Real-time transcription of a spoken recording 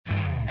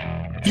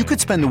You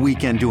could spend the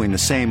weekend doing the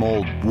same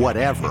old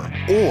whatever,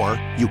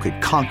 or you could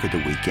conquer the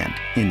weekend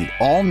in the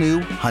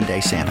all-new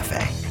Hyundai Santa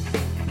Fe.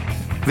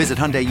 Visit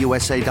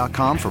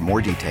HyundaiUSA.com for more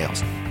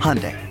details.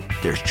 Hyundai,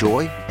 there's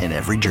joy in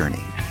every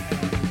journey.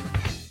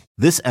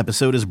 This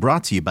episode is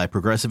brought to you by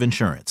Progressive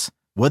Insurance.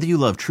 Whether you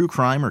love true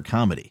crime or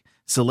comedy,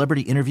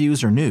 celebrity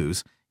interviews or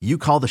news, you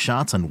call the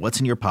shots on what's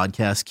in your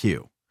podcast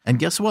queue. And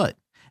guess what?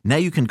 Now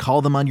you can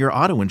call them on your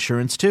auto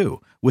insurance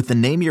too with the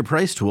Name Your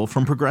Price tool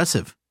from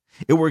Progressive.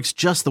 It works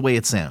just the way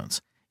it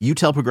sounds. You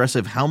tell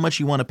Progressive how much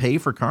you want to pay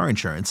for car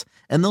insurance,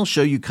 and they'll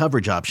show you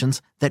coverage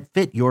options that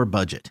fit your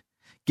budget.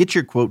 Get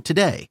your quote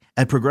today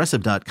at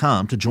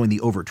Progressive.com to join the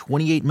over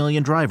 28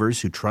 million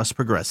drivers who trust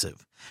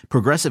Progressive.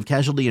 Progressive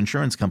Casualty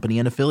Insurance Company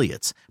and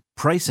Affiliates.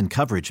 Price and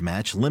coverage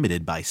match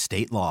limited by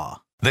state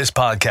law. This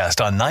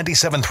podcast on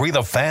 97.3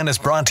 The Fan is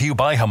brought to you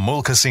by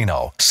Jamul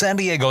Casino, San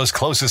Diego's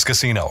closest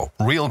casino.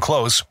 Real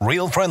close,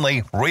 real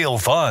friendly, real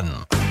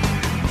fun.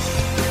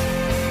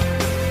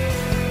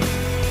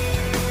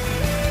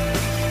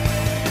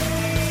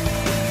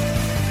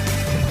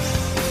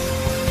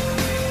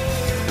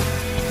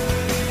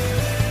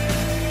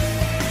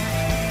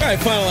 All right,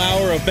 final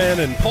hour of Ben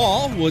and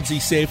Paul. Woodsy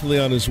safely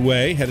on his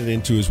way, headed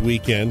into his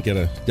weekend. Got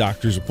a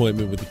doctor's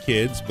appointment with the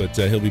kids, but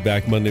he'll be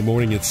back Monday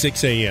morning at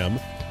 6 a.m.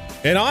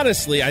 And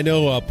honestly, I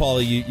know,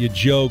 Paulie, you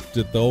joked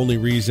that the only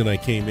reason I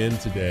came in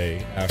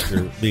today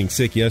after being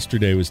sick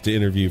yesterday was to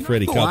interview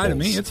Freddie Couples. Lie to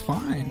me, it's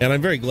fine. And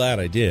I'm very glad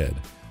I did.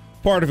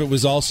 Part of it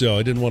was also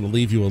I didn't want to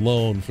leave you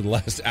alone for the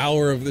last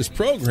hour of this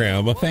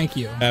program. Thank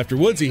you. After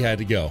Woodsy had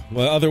to go.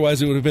 Well,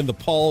 otherwise, it would have been the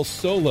Paul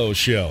solo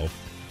show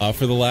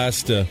for the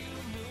last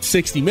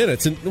 60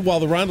 minutes. And while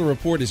the Rindle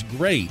Report is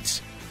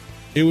great,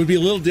 it would be a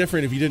little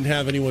different if you didn't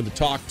have anyone to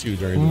talk to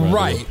during the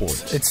Rindle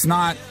Report. It's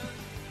not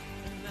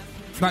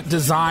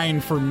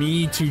designed for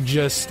me to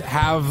just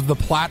have the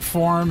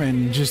platform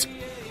and just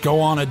go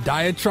on a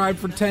diatribe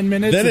for 10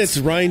 minutes. Then it's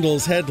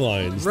Rindle's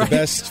Headlines, right. The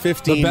best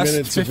 15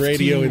 minutes of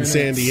radio in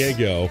San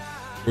Diego,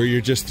 where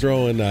you're just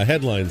throwing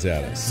headlines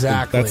at us.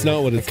 Exactly. That's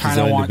not what it's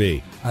designed to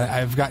be.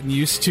 I've gotten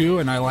used to,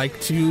 and I like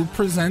to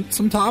present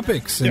some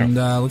topics, and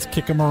let's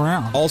kick them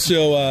around.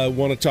 Also,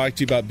 want to talk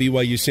to you about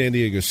BYU San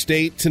Diego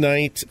State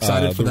tonight.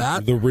 Excited for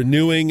that. The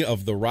renewing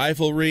of the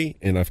rivalry,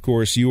 and of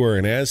course, you are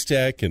an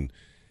Aztec, and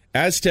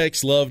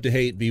Aztecs love to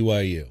hate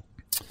BYU.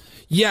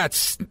 Yeah,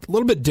 it's a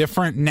little bit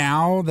different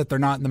now that they're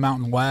not in the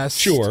Mountain West.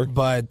 Sure.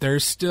 But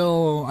there's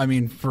still, I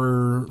mean,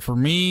 for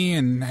me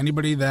and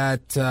anybody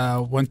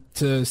that went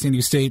to San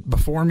Diego State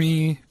before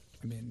me,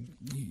 I mean,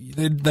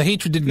 the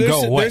hatred didn't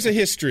go away. There's a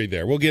history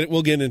there. We'll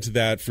get into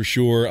that for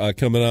sure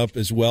coming up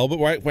as well. But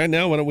right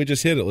now, why don't we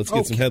just hit it? Let's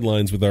get some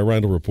headlines with our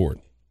Rindle Report.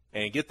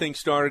 And get things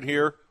started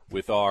here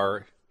with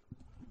our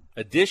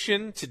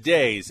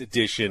today's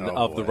edition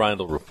of the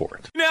Rindle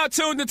Report. Now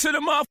tuned into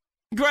the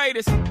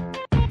greatest.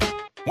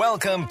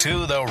 Welcome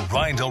to the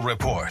Rindle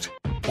Report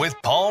with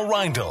Paul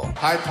Rindle.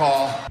 Hi,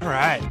 Paul. All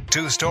right.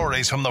 2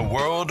 stories from the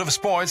world of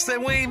sports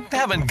that we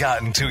haven't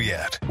gotten to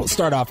yet. We'll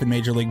start off in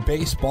Major League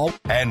Baseball.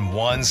 And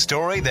 1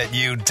 story that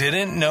you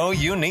didn't know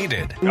you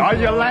needed. Are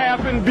you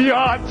laughing,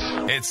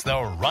 biatch? It's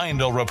the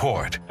Rindle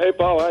Report. Hey,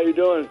 Paul, how you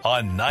doing?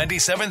 On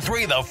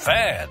 97.3 The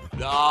Fan.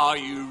 Are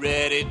you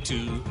ready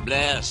to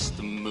bless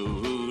the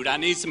mood? I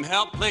need some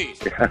help, please.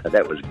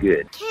 That was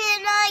good.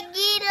 Can I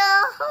get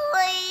a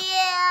oh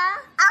yeah?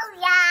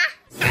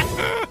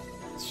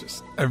 It's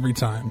just every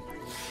time.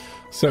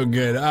 So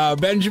good.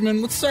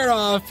 Benjamin, let's start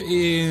off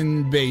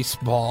in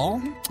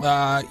baseball.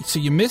 So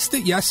you missed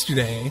it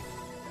yesterday.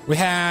 We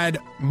had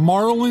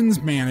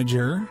Marlins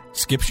manager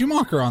Skip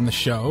Schumacher on the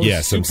show.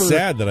 Yes, I'm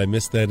sad that I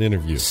missed that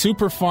interview.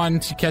 Super fun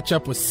to catch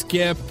up with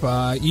Skip.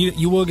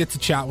 You will get to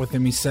chat with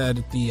him, he said,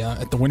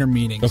 at the winter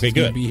meetings. Okay, He's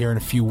going to be here in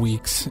a few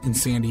weeks in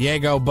San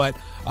Diego. But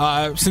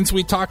since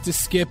we talked to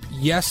Skip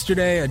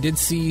yesterday, I did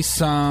see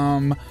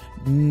some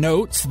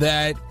notes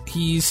that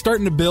he's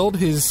starting to build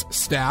his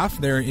staff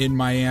there in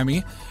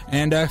Miami,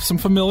 and some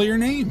familiar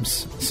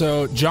names.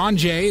 So John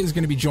Jay is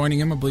going to be joining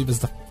him, I believe, as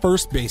the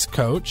first base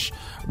coach.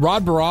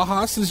 Rod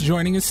Barajas is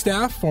joining his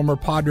staff, former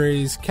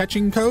Padres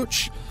catching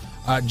coach.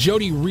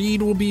 Jody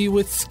Reed will be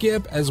with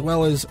Skip, as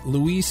well as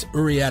Luis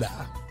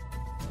Urieta.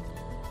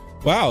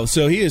 Wow,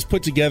 so he has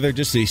put together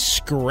just a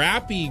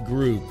scrappy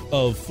group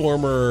of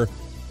former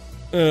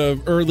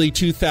early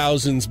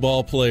 2000s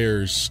ball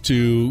players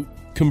to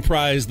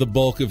comprise the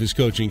bulk of his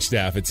coaching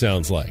staff, it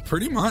sounds like.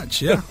 Pretty much,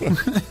 yeah.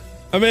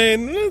 I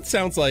mean, it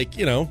sounds like,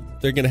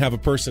 they're going to have a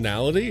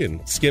personality,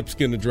 and Skip's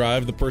going to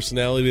drive the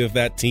personality of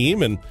that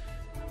team, and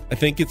I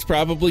think it's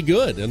probably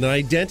good. An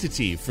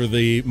identity for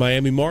the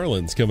Miami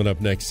Marlins coming up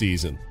next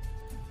season.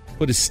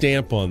 Put a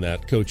stamp on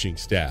that coaching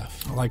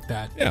staff. I like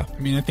that. Yeah. I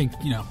mean, I think,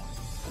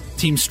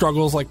 team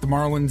struggles like the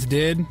Marlins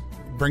did,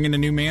 bring in a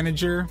new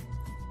manager.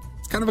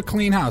 It's kind of a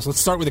clean house.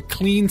 Let's start with a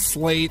clean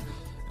slate.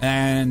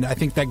 And I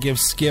think that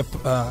gives Skip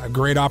a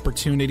great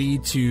opportunity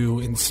to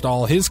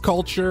install his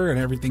culture and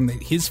everything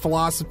that his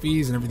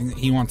philosophies and everything that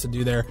he wants to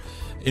do there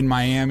in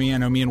Miami. I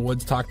know me and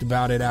Woods talked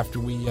about it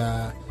after we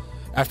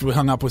after we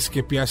hung up with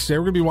Skip yesterday.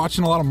 We're going to be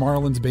watching a lot of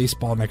Marlins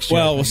baseball next year.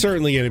 Well, we're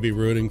certainly going to be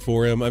rooting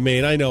for him. I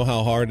mean, I know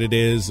how hard it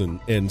is,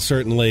 and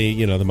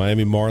certainly, the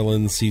Miami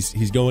Marlins,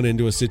 he's going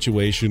into a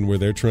situation where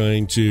they're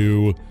trying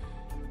to,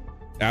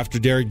 after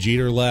Derek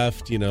Jeter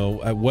left,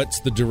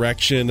 what's the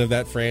direction of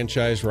that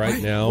franchise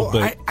right now? Well,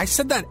 but I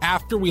said that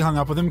after we hung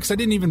up with him because I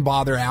didn't even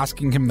bother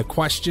asking him the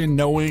question,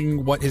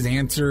 knowing what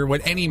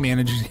any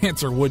manager's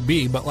answer would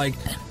be. But like,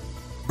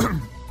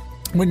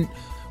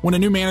 when a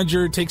new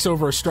manager takes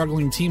over a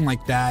struggling team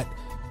like that,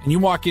 and you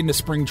walk into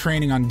spring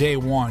training on day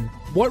one,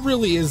 what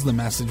really is the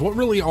message? What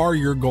really are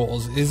your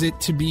goals? Is it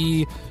to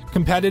be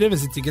competitive?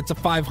 Is it to get to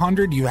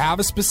 500? Do you have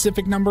a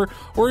specific number?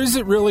 Or is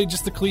it really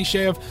just the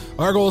cliche of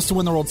our goal is to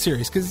win the World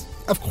Series? Because,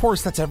 of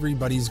course, that's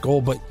everybody's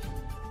goal, but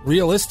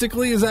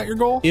realistically, is that your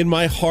goal? In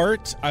my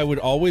heart, I would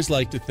always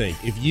like to think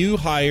if you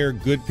hire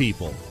good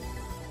people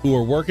who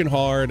are working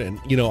hard and,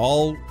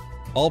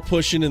 all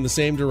pushing in the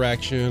same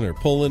direction or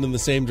pulling in the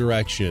same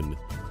direction,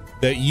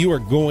 that you are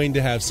going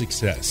to have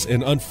success.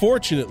 And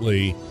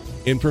unfortunately,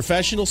 in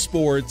professional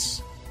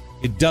sports,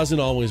 it doesn't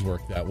always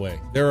work that way.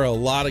 There are a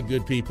lot of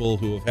good people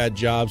who have had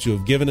jobs, who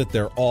have given it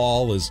their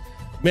all as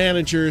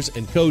managers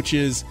and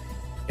coaches,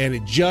 and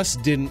it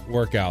just didn't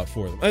work out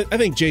for them. I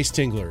think Jace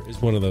Tingler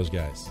is one of those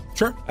guys.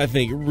 Sure. I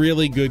think a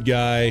really good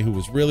guy who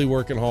was really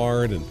working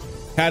hard and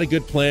had a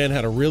good plan,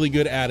 had a really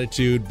good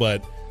attitude,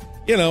 but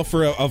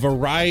for a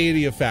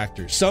variety of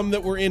factors, some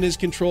that were in his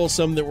control,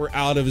 some that were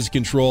out of his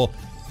control,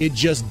 it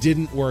just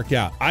didn't work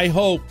out. I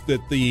hope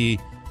that the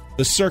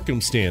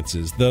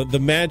circumstances, the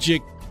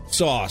magic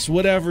sauce,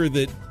 whatever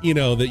that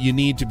that you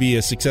need to be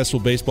a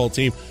successful baseball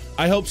team,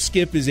 I hope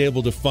Skip is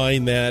able to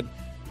find that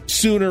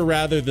sooner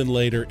rather than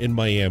later in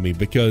Miami,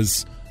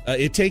 because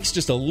it takes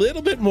just a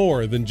little bit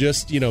more than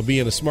just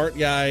being a smart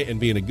guy and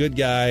being a good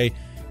guy.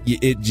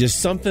 It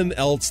just something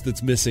else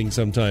that's missing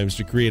sometimes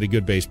to create a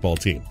good baseball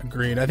team.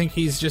 Agreed. I think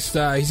he's just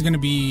he's going to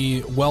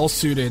be well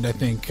suited, I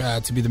think,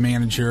 to be the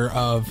manager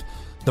of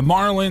the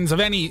Marlins, of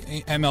any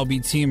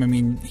MLB team. I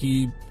mean,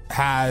 he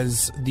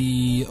has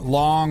the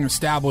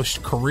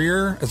long-established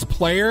career as a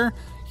player.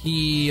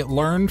 He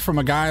learned from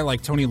a guy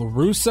like Tony La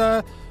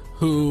Russa,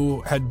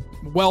 who had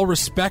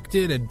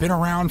well-respected, had been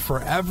around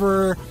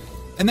forever.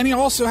 And then he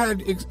also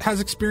has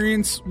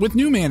experience with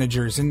new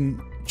managers,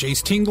 and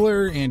Jace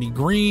Tingler, Andy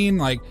Green.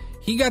 Like,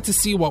 he got to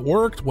see what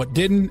worked, what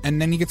didn't,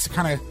 and then he gets to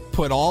kind of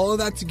put all of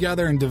that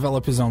together and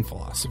develop his own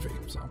philosophy.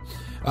 So,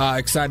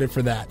 excited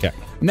for that. Yeah.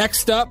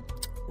 Next up,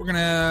 we're going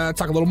to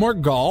talk a little more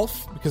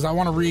golf, because I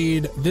want to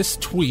read this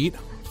tweet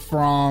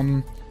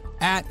from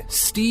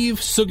 @Steve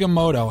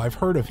Sugimoto. I've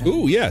heard of him.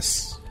 Ooh,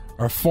 yes.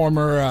 Our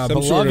former Some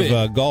beloved sort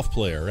of golf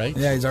player, right?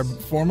 Yeah, he's our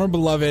former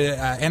beloved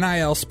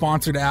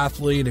NIL-sponsored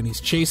athlete, and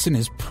he's chasing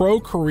his pro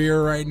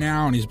career right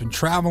now, and he's been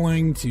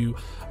traveling to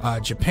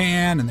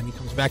Japan, and then he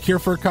comes back here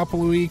for a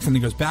couple of weeks, and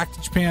he goes back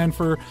to Japan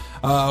for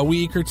a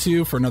week or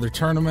two for another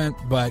tournament.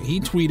 But he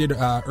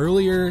tweeted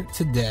earlier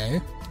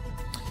today,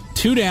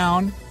 2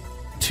 down,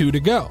 2 to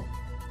go.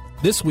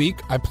 This week,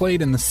 I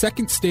played in the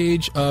second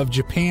stage of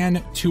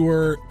Japan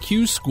Tour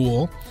Q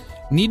School,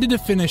 needed to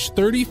finish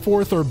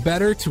 34th or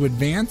better to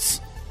advance,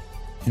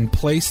 and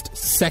placed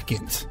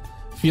second.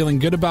 Feeling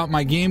good about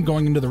my game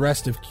going into the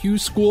rest of Q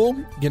School,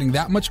 getting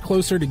that much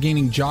closer to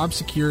gaining job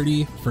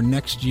security for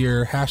next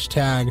year.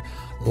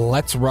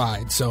 #Let's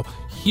ride. So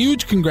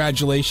huge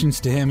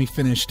congratulations to him. He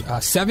finished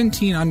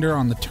 17 under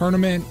on the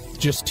tournament,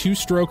 just 2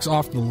 strokes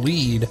off the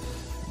lead.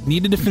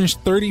 Needed to finish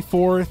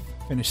 34th,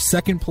 finished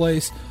second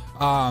place.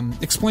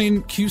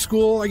 Explain Q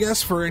School, I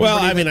guess, for anybody. Well,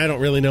 I mean, I don't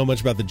really know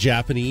much about the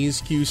Japanese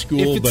Q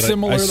School, but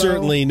I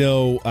certainly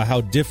know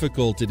how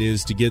difficult it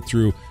is to get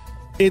through.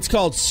 It's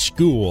called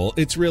school.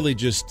 It's really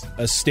just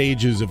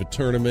stages of a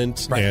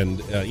tournament, right? And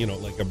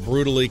like a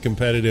brutally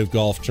competitive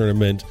golf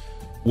tournament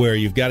where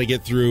you've got to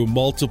get through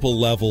multiple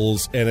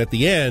levels, and at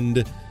the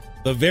end,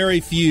 the very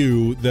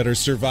few that are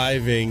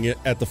surviving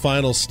at the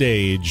final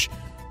stage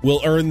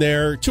will earn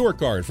their tour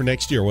card for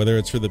next year, whether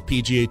it's for the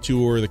PGA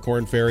Tour, the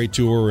Korn Ferry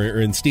Tour,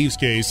 or in Steve's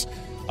case,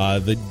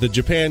 the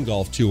Japan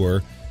Golf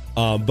Tour.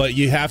 But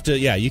you have to,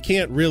 you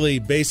can't really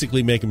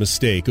basically make a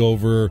mistake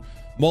over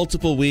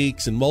multiple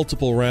weeks and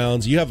multiple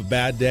rounds. You have a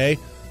bad day,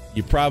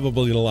 you're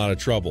probably in a lot of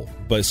trouble.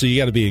 But so you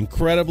got to be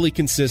incredibly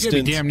consistent. You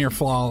got to be damn near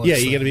flawless. Yeah,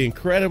 you got to be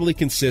incredibly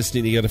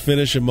consistent. You got to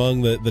finish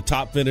among the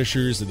top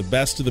finishers, the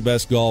best of the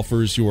best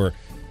golfers who are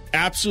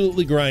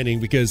absolutely grinding,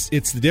 because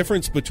it's the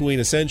difference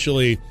between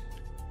essentially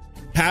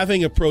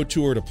having a pro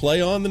tour to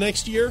play on the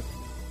next year,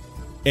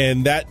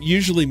 and that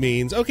usually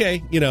means,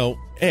 okay,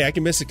 hey, I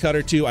can miss a cut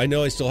or two. I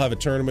know I still have a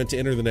tournament to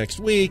enter the next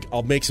week.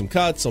 I'll make some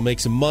cuts. I'll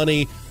make some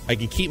money. I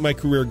can keep my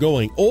career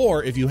going.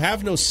 Or if you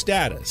have no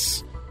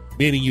status,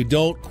 meaning you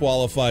don't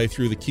qualify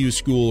through the Q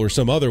School or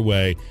some other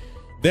way,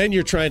 then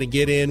you're trying to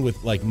get in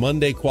with like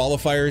Monday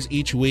qualifiers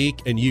each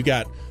week, and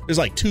there's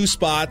like 2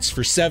 spots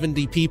for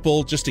 70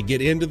 people just to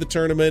get into the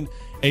tournament,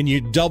 and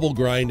you're double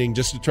grinding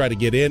just to try to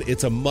get in.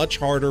 It's a much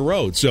harder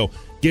road. So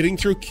getting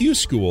through Q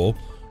School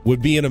would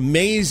be an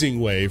amazing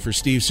way for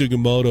Steve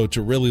Sugimoto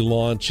to really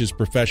launch his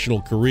professional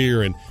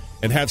career and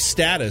and have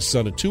status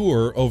on a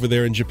tour over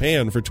there in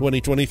Japan for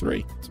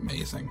 2023. It's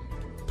amazing.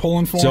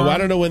 Pulling for him. So I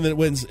don't know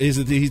when's is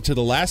it to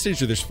the last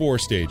stage or there's 4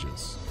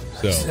 stages?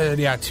 So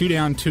yeah, 2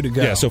 down, 2 to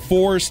go. Yeah, so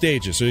 4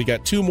 stages. So you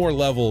got 2 more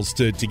levels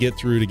to get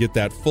through to get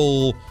that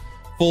full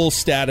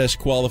status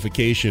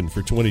qualification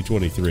for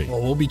 2023.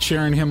 Well, we'll be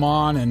cheering him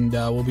on, and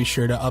we'll be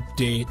sure to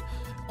update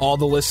all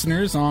the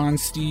listeners on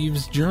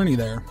Steve's journey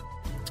there.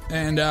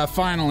 And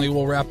finally,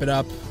 we'll wrap it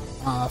up.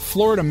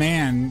 Florida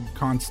Man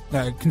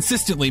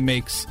consistently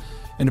makes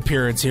an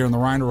appearance here on the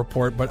Reiner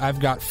Report, but I've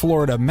got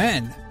Florida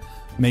Men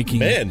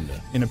making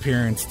an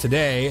appearance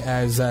today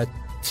as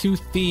 2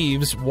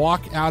 thieves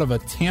walk out of a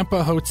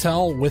Tampa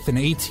hotel with an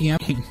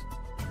ATM.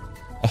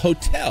 A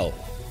hotel?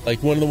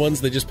 Like one of the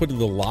ones they just put in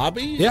the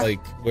lobby? Yeah.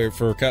 Like where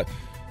for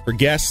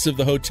guests of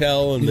the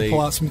hotel, and you they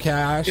pull out some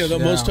cash.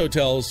 Most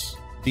hotels,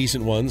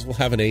 decent ones, will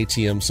have an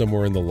ATM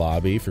somewhere in the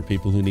lobby for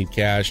people who need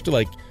cash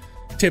to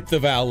tip the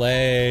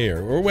valet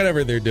or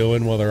whatever they're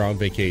doing while they're on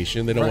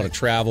vacation. They don't want to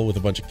travel with a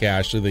bunch of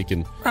cash, so they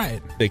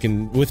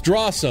can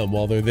withdraw some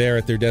while they're there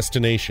at their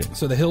destination.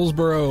 So the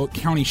Hillsborough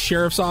County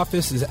Sheriff's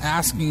Office is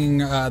asking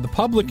the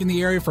public in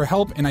the area for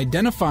help in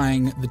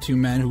identifying the 2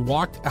 men who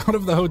walked out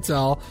of the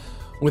hotel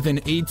with an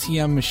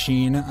ATM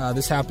machine.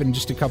 This happened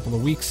just a couple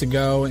of weeks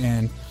ago,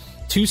 and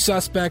 2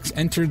 suspects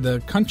entered the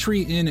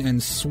Country Inn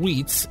and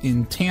Suites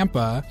in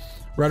Tampa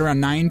right around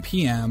 9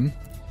 p.m.,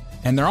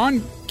 and they're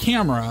on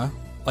camera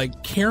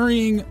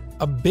carrying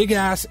a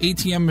big-ass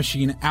ATM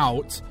machine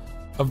out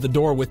of the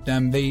door with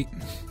them. They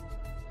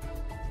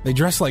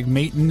dress like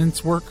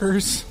maintenance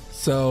workers,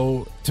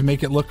 so to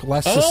make it look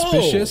less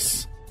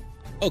suspicious.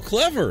 Oh,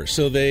 clever.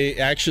 So they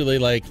actually,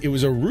 it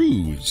was a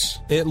ruse.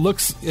 It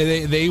looks...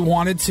 They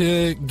wanted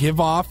to give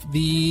off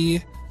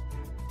the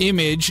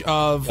image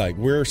of...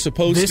 we're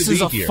supposed to be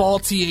here. This is a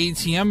faulty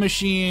ATM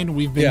machine.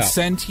 We've been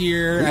sent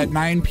here at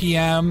 9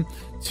 p.m.,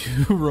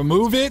 to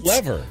remove it.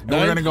 Clever. And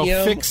we're going to go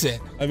fix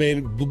it. I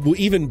mean,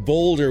 even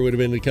bolder would have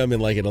been to come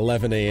in at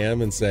 11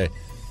 a.m. and say,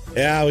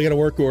 yeah, we got a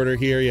work order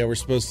here. Yeah, we're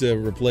supposed to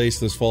replace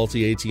this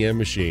faulty ATM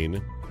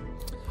machine.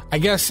 I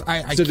guess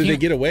So did they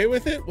get away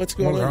with it? What's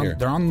going on here?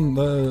 They're on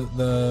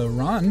the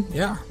run.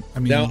 Yeah. I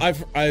mean, now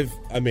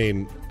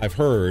I've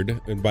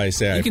heard, and by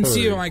say you can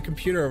see it on my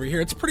computer over here.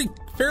 It's a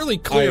fairly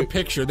clear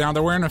picture. Now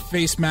they're wearing a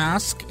face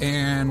mask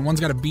and one's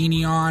got a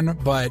beanie on,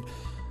 but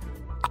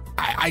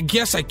I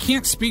guess I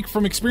can't speak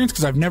from experience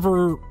because I've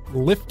never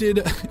lifted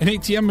an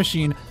ATM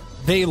machine.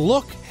 They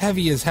look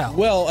heavy as hell.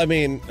 Well, I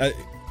mean,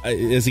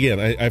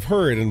 I've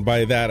heard, and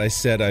by that I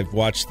said I've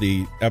watched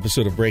the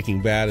episode of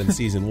Breaking Bad in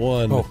season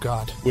 1. Oh,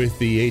 God. With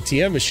the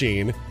ATM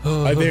machine.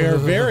 They are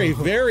very,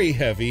 very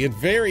heavy and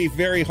very,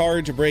 very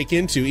hard to break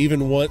into,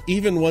 even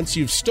once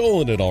you've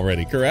stolen it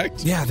already,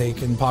 correct? Yeah, they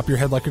can pop your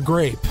head like a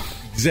grape.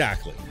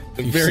 Exactly.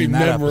 A very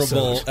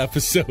memorable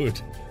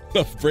episode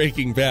of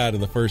Breaking Bad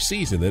in the first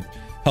season that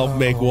helped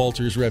make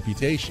Walter's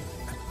reputation.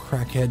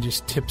 Crackhead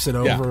just tips it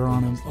over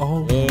on him.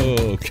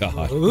 Oh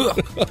God.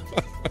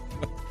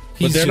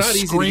 He's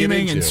just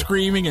screaming and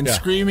screaming and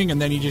screaming, and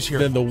then you just hear.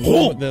 Then the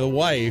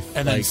wife,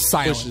 and then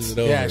silence. Pushes it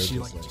over. Yeah,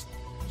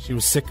 she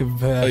was sick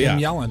of him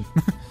yelling.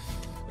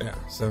 Yeah.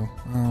 So,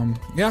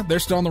 they're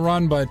still on the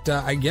run, but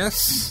I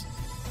guess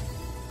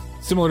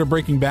similar to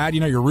Breaking Bad,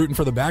 you're rooting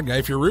for the bad guy.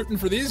 If you're rooting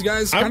for these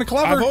guys, kind of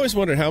clever. I've always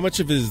wondered how much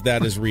of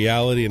that is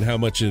reality and how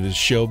much of it is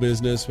show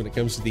business when it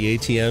comes to the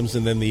ATMs,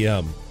 and then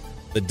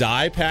the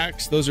die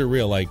packs. Those are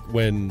real, like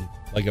when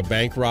a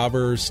bank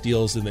robber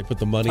steals and they put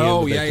the money in,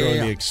 but they throw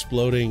in the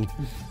exploding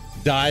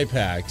die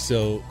pack.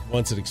 So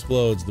once it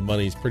explodes, the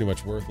money's pretty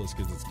much worthless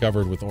because it's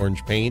covered with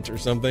orange paint or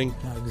something.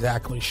 Not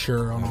exactly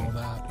sure on all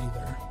that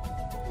either.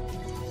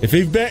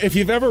 If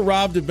you've ever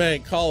robbed a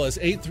bank, call us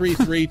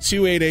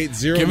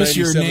 833-288-0973. Give us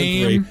your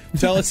name.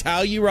 Tell us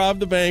how you robbed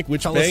the bank,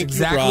 which Tell bank us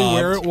exactly you robbed.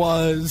 where it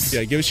was.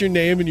 Yeah, give us your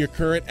name and your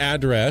current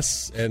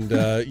address, and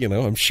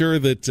I'm sure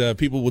that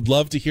people would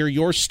love to hear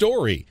your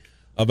story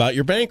about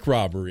your bank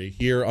robbery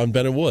here on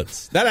Ben and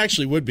Woods. That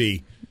actually would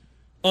be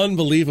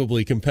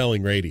unbelievably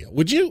compelling radio.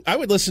 Would you? I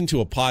would listen to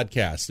a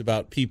podcast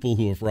about people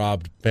who have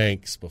robbed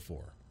banks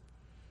before.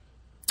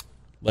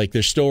 Like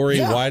their story,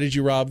 why did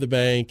you rob the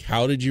bank?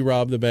 How did you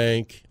rob the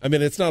bank? I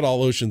mean, it's not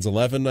all Ocean's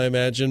 11, I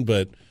imagine,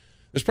 but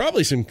there's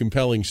probably some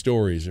compelling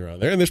stories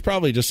around there. And there's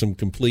probably just some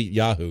complete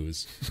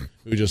yahoos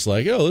who just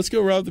let's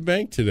go rob the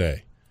bank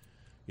today.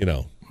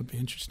 Would be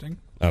interesting.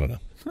 I don't know.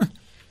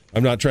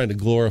 I'm not trying to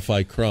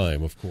glorify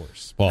crime, of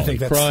course. Paul. I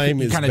think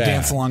crime is kind of bad.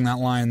 dance along that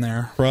line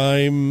there.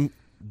 Crime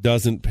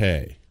doesn't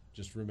pay.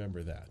 Just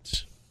remember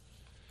that.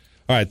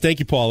 All right, thank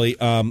you, Paulie.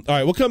 All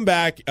right, we'll come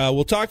back.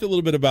 We'll talk a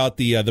little bit about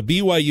the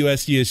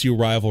BYU-SDSU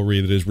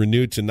rivalry that is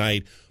renewed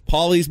tonight.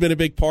 Paulie's been a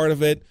big part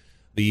of it.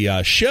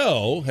 The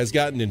show has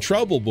gotten in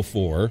trouble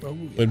before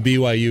when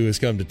BYU has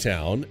come to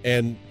town,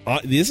 and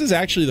this is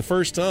actually the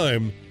first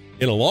time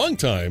in a long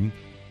time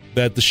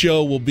that the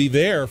show will be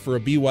there for a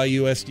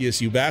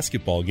BYU-SDSU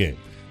basketball game.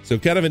 So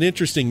kind of an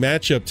interesting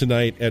matchup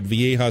tonight at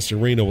Viejas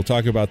Arena. We'll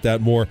talk about that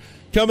more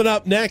coming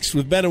up next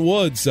with Ben and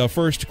Woods.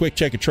 First, a quick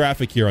check of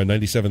traffic here on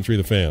 97.3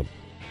 The Fan.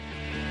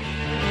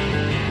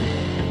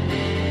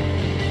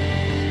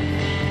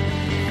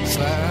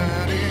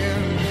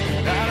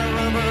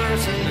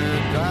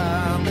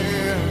 time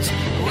is.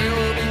 We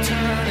will be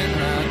turning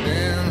right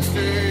down the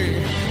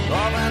street,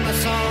 all in the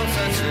songs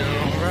that you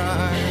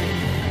write.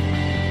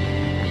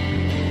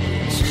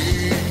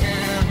 She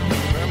can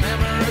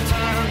remember a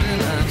time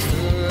that I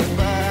stood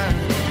by,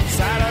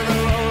 side of the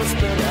road,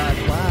 stood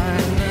like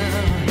wine.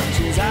 Now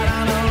she's out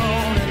on her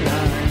own at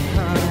night.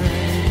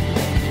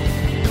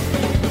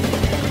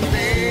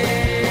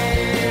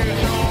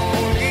 There's no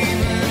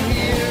leaving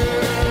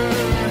here.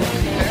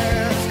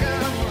 Let's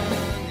come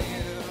on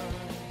here.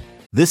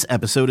 This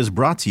episode is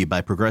brought to you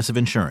by Progressive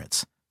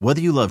Insurance. Whether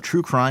you love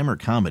true crime or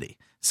comedy,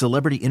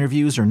 celebrity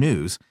interviews or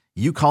news,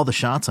 you call the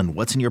shots on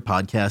what's in your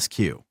podcast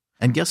queue.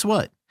 And guess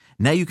what?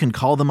 Now you can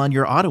call them on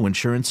your auto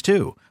insurance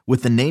too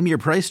with the Name Your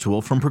Price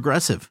tool from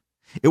Progressive.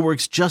 It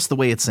works just the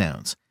way it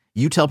sounds.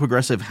 You tell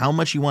Progressive how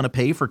much you want to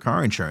pay for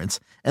car insurance,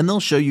 and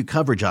they'll show you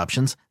coverage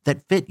options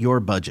that fit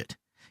your budget.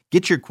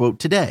 Get your quote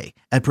today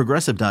at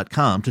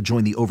Progressive.com to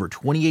join the over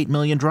 28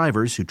 million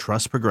drivers who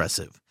trust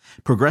Progressive.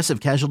 Progressive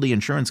Casualty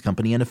Insurance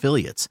Company and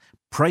Affiliates.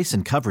 Price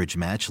and coverage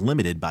match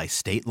limited by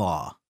state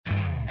law.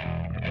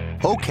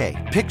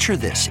 Okay, picture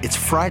this. It's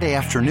Friday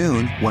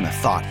afternoon when a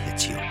thought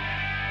hits you.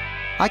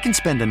 I can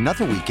spend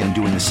another weekend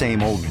doing the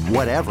same old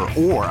whatever,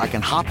 or I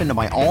can hop into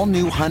my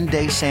all-new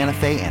Hyundai Santa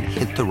Fe and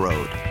hit the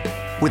road.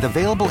 With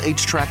available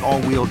H-Track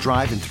all-wheel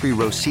drive and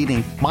 3-row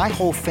seating, my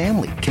whole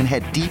family can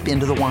head deep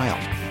into the wild.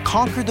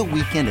 Conquer the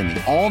weekend in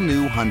the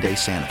all-new Hyundai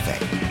Santa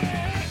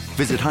Fe.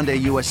 Visit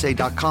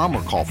HyundaiUSA.com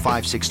or call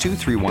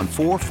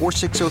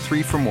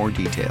 562-314-4603 for more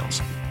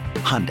details.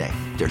 Hyundai,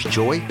 there's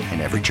joy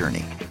in every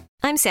journey.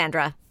 I'm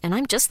Sandra, and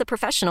I'm just the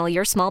professional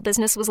your small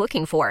business was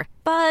looking for.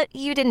 But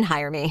you didn't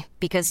hire me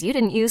because you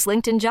didn't use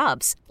LinkedIn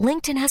Jobs.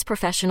 LinkedIn has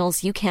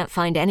professionals you can't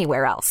find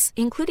anywhere else,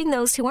 including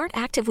those who aren't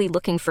actively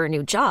looking for a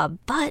new job,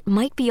 but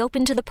might be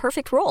open to the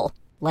perfect role,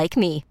 like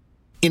me.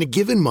 In a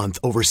given month,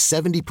 over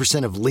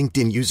 70% of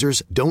LinkedIn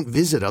users don't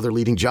visit other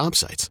leading job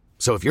sites.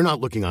 So if you're not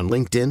looking on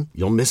LinkedIn,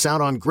 you'll miss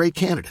out on great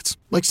candidates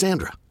like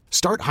Sandra.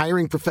 Start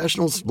hiring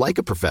professionals like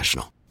a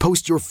professional.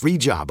 Post your free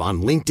job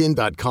on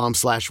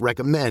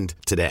linkedin.com/recommend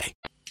today.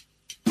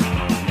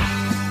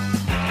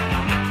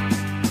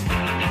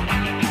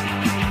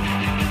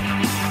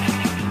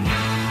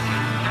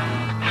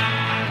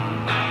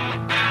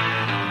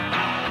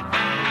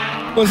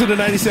 Listen to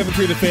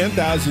 97.3 The Fan,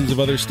 thousands of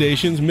other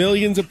stations,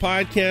 millions of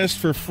podcasts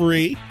for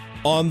free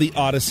on the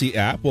Odyssey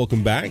app.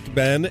 Welcome back,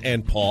 Ben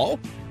and Paul.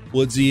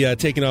 Woodsy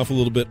taking off a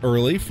little bit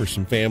early for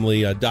some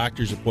family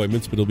doctor's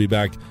appointments, but he'll be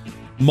back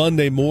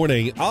Monday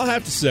morning. I'll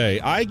have to say,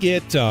 I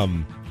get,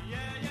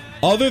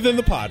 other than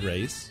the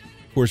Padres,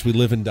 of course we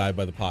live and die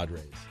by the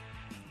Padres,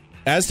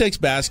 Aztecs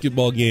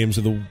basketball games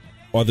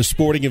are the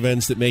sporting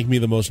events that make me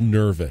the most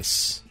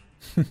nervous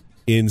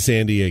in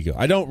San Diego.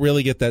 I don't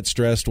really get that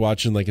stressed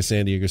watching like a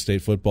San Diego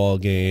State football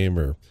game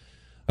or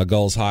a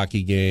Gulls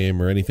hockey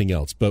game or anything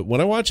else. But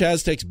when I watch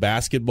Aztecs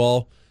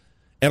basketball,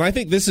 and I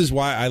think this is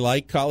why I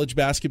like college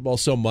basketball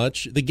so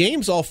much, the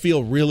games all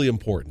feel really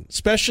important,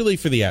 especially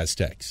for the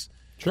Aztecs.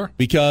 Sure.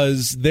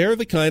 Because they're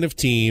the kind of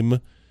team,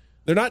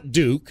 they're not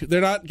Duke,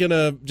 they're not going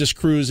to just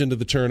cruise into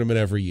the tournament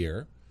every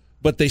year,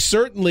 but they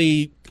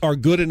certainly are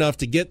good enough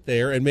to get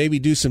there and maybe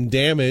do some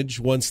damage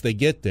once they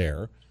get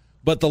there.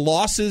 But the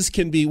losses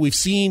can be, we've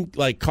seen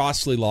like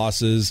costly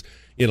losses,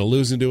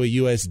 losing to a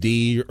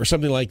USD or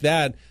something like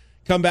that,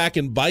 come back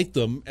and bite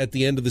them at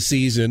the end of the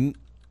season,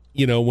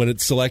 when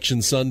it's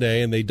Selection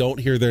Sunday and they don't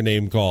hear their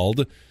name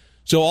called.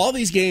 So all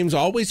these games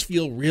always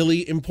feel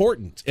really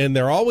important, and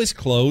they're always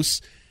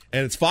close,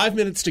 and it's 5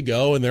 minutes to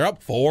go, and they're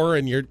up 4,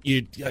 and you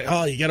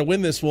got to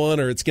win this one,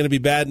 or it's going to be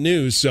bad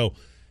news. So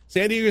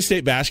San Diego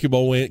State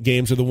basketball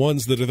games are the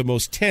ones that are the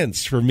most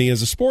tense for me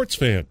as a sports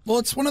fan. Well,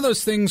 it's one of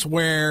those things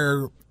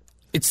where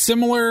it's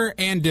similar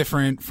and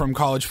different from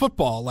college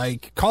football.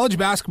 Like college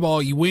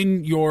basketball, you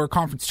win your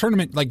conference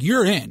tournament, like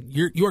you're in.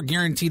 You're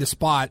guaranteed a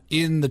spot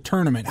in the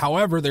tournament.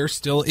 However, there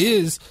still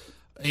is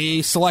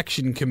a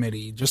selection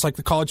committee, just like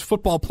the college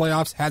football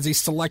playoffs has a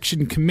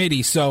selection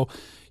committee. So,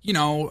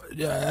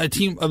 a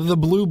team of the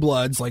blue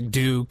bloods like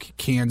Duke,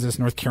 Kansas,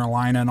 North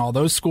Carolina, and all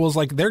those schools,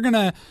 like they're going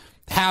to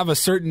have a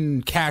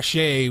certain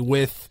cachet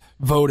with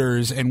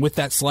voters and with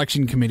that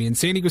selection committee. And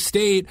San Diego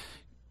State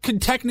could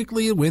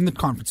technically win the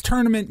conference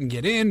tournament and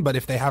get in, but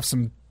if they have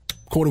some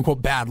quote-unquote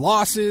bad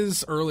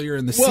losses earlier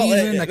in the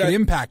season, that could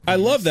impact things. I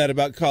love that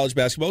about college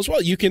basketball as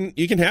well. You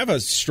can have a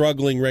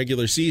struggling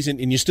regular season,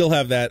 and you still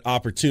have that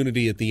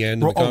opportunity at the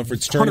end of the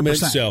conference tournament.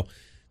 100%. So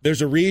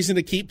there's a reason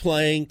to keep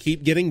playing,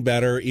 keep getting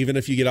better, even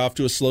if you get off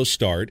to a slow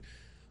start.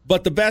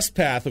 But the best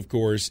path, of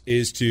course,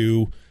 is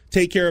to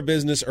take care of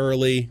business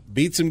early,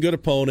 beat some good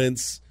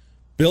opponents,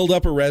 build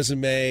up a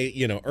resume,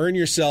 earn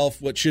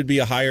yourself what should be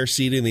a higher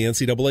seed in the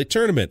NCAA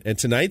tournament. And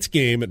tonight's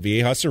game at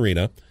Viejas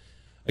Arena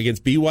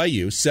against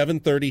BYU,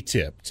 7:30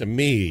 tip, to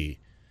me,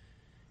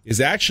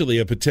 is actually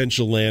a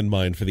potential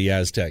landmine for the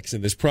Aztecs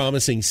in this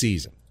promising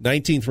season.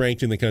 19th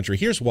ranked in the country.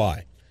 Here's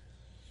why.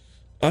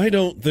 I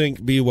don't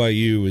think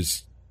BYU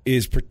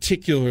is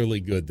particularly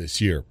good this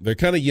year. They're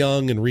kind of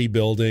young and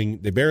rebuilding.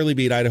 They barely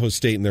beat Idaho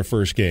State in their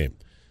first game.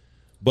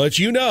 But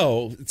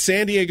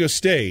San Diego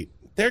State,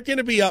 they're going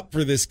to be up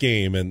for this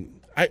game,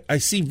 and I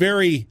see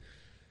very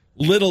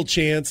little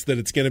chance that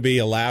it's going to be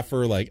a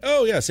laugher like,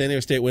 oh, yeah, San Diego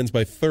State wins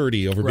by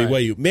 30 over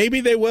BYU. Maybe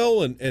they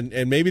will,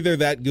 and maybe they're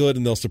that good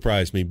and they'll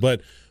surprise me.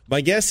 But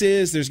my guess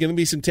is there's going to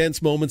be some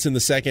tense moments in the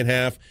second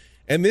half,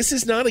 and this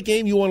is not a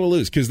game you want to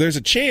lose because there's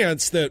a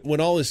chance that when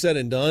all is said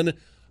and done,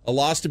 a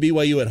loss to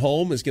BYU at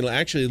home is going to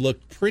actually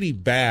look pretty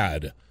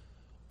bad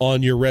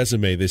on your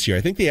resume this year.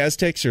 I think the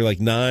Aztecs are like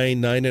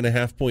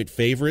 9.5 point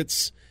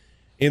favorites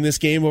in this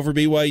game over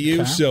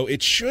BYU, so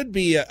it should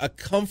be a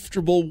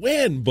comfortable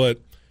win,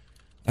 but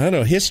I don't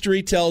know.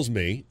 History tells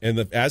me, and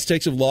the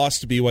Aztecs have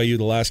lost to BYU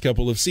the last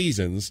couple of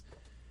seasons,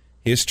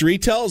 history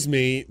tells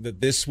me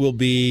that this will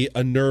be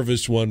a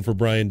nervous one for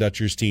Brian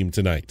Dutcher's team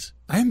tonight.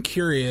 I am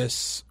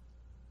curious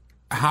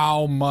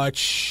how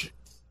much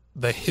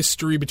the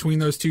history between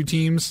those two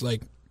teams,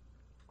 like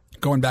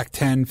going back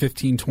 10,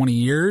 15, 20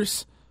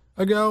 years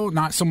ago,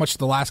 not so much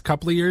the last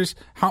couple of years,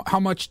 how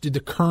much did the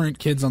current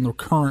kids on the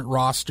current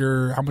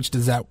roster, how much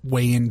does that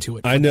weigh into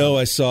it? I know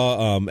I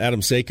saw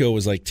Adam Seiko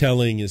was like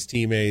telling his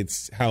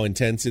teammates how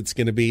intense it's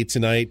going to be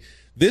tonight.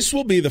 This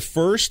will be the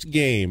first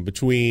game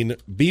between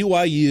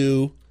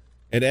BYU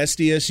and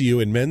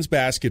SDSU in men's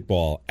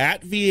basketball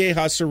at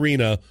Viejas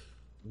Arena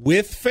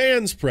with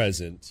fans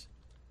present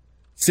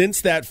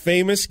since that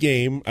famous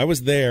game. I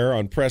was there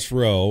on press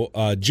row.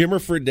 Jimmer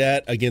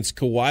Fredette against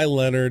Kawhi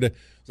Leonard. It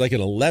was like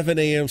an 11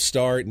 a.m.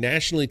 start,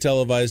 nationally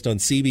televised on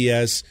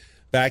CBS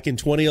back in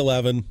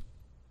 2011.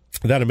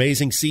 That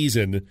amazing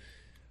season.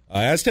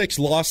 Aztecs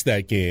lost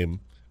that game,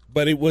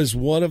 but it was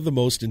one of the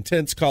most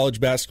intense college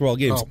basketball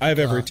games I've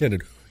ever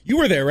attended. You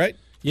were there, right?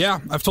 Yeah,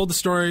 I've told the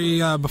story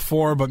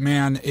before, but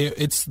man,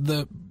 it's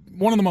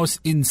one of the most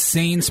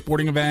insane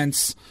sporting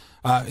events,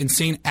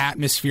 insane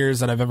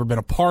atmospheres that I've ever been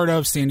a part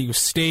of. San Diego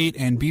State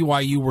and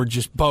BYU were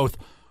just both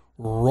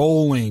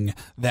rolling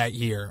that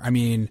year. I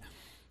mean,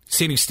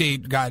 San Diego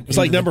State got... It's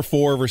like number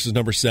 4 versus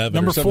number 7.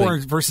 Number 4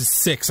 versus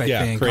 6, I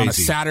think, crazy. On a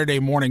Saturday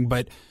morning.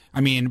 But, I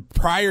mean,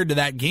 prior to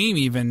that game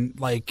even,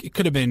 like, it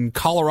could have been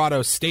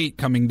Colorado State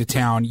coming to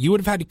town. You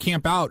would have had to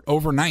camp out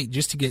overnight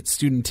just to get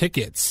student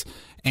tickets.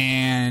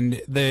 And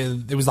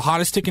it was the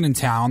hottest ticket in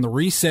town. The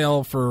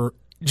resale for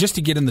just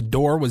to get in the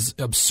door was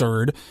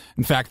absurd.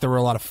 In fact, there were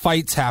a lot of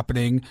fights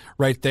happening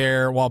right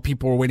there while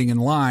people were waiting in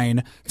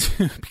line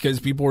because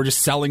people were just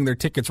selling their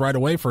tickets right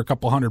away for a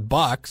couple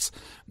 $100.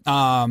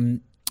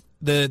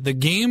 The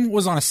game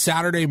was on a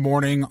Saturday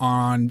morning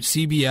on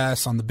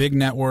CBS on the big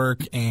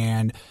network,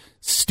 and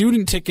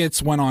student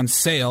tickets went on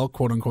sale,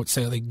 quote unquote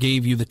sale. They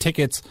gave you the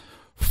tickets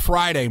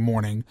Friday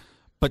morning.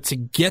 But to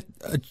get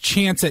a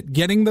chance at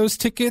getting those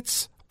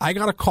tickets, I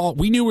got a call.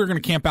 We knew we were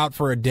going to camp out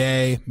for a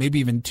day, maybe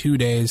even 2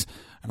 days.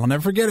 And I'll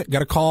never forget it.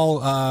 Got a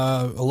call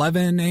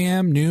 11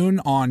 a.m.,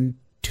 noon on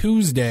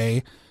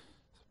Tuesday.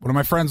 One of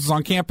my friends was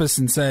on campus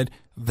and said,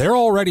 they're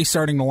already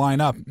starting to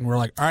line up. And we're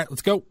like, all right,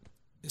 let's go.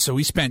 So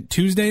we spent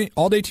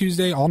all day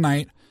Tuesday, all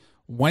night,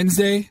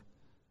 Wednesday,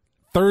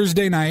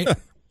 Thursday night.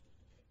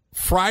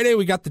 Friday,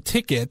 we got the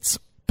tickets.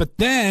 But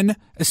then,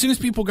 as soon as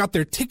people got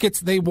their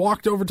tickets, they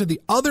walked over to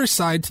the other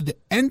side to the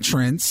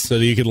entrance. So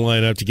that you could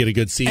line up to get a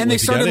good seat. And they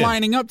started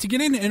lining up to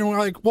get in. And we're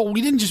like, well,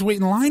 we didn't just wait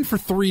in line for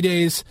 3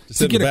 days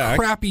to get a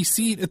crappy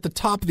seat at the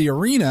top of the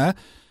arena.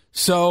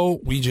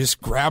 So we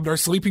just grabbed our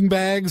sleeping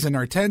bags and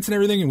our tents and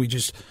everything, and we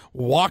just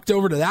walked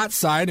over to that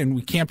side, and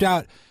we camped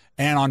out.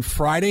 And on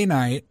Friday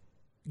night,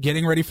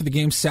 getting ready for the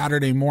game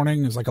Saturday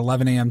morning, it was like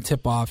 11 a.m.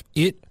 tip-off,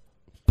 it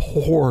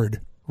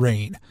poured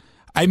rain.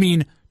 I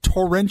mean,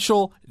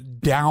 torrential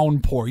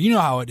downpour. You know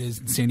how it is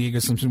in San Diego,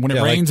 Simpson. When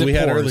it rains, like it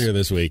pours. We had earlier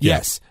this week.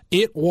 Yes,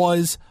 it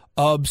was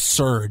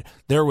absurd.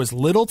 There was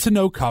little to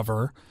no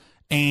cover,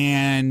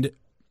 and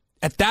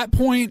at that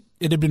point,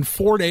 it had been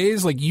 4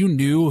 days. Like, you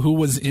knew who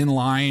was in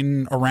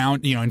line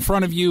around, in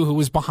front of you, who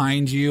was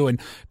behind you, and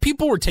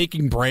people were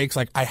taking breaks.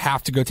 Like, I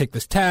have to go take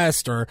this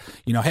test, or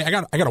hey, I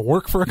got to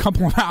work for a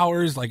couple of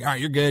hours. Like, all right,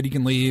 you're good, you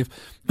can leave,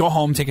 go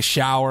home, take a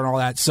shower, and all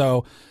that.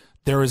 So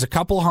there was a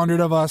couple hundred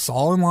of us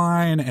all in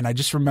line, and I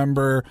just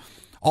remember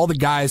all the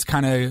guys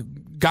kind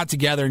of got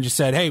together and just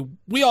said, hey,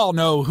 we all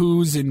know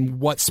who's in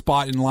what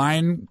spot in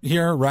line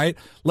here, right?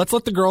 Let's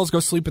let the girls go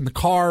sleep in the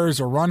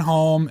cars or run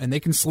home, and they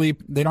can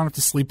sleep. They don't have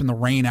to sleep in the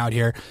rain out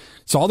here.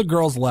 So all the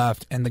girls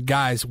left, and the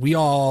guys, we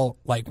all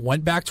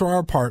went back to our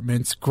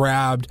apartments,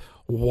 grabbed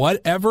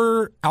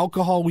whatever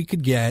alcohol we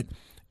could get,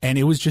 and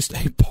it was just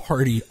a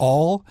party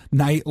all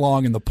night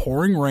long in the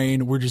pouring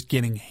rain. We're just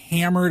getting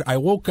hammered. I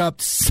woke up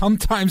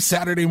sometime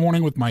Saturday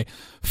morning with my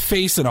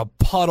face in a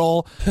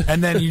puddle,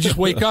 and then you just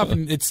wake up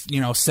and it's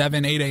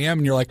 7, 8 a.m.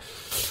 and you're like,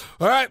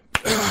 all right,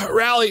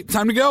 rally,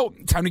 time to go,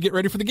 time to get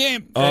ready for the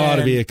game. Oh,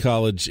 to be a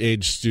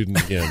college-age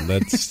student again.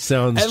 That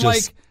sounds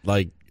just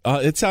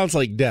it sounds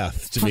like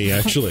death to me,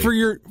 actually.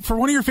 For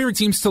one of your favorite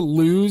teams to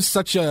lose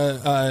such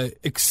a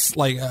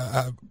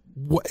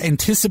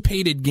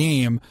anticipated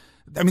game.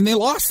 I mean, they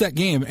lost that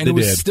game, and it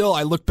was still,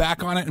 I look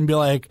back on it and be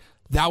like,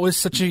 that was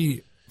such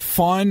a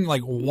fun,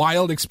 like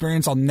wild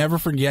experience. I'll never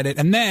forget it.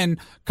 And then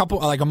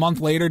a month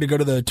later to go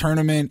to the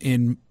tournament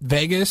in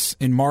Vegas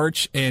in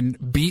March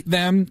and beat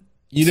them.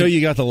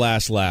 You got the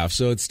last laugh,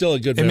 so it's still a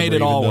good memory. It made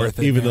it all worth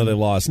it. Even though they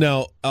lost.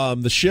 Now,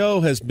 the show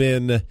has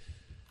been,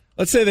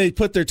 let's say they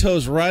put their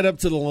toes right up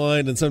to the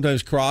line and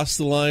sometimes cross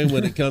the line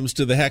when it comes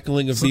to the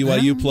heckling of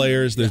BYU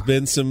players. There's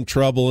been some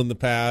trouble in the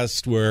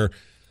past where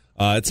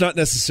it's not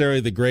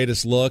necessarily the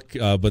greatest look,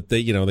 but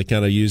they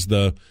kind of use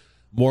the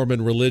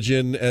Mormon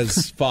religion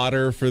as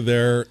fodder for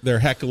their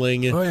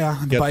heckling. Oh yeah,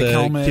 get bike the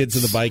helmets. Kids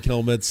in the bike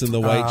helmets and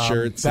the white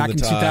shirts. Back and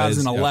the in ties.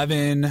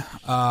 2011,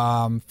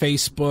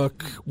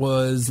 Facebook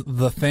was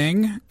the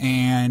thing,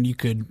 and you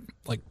could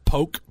like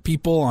poke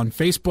people on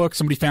Facebook.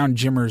 Somebody found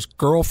Jimmer's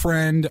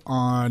girlfriend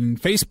on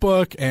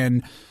Facebook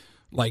and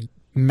like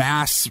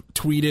mass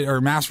tweeted or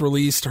mass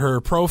released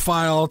her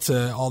profile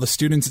to all the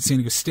students at San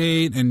Diego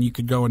State, and you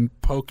could go and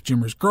poke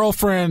Jimmer's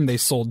girlfriend. They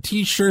sold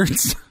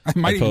T-shirts. I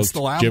might even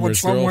still have one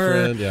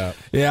somewhere.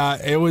 Yeah,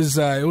 it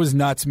was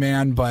nuts,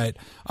 man. But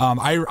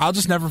I'll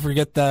just never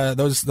forget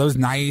those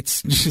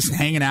nights, just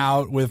hanging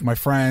out with my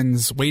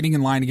friends, waiting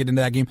in line to get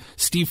into that game.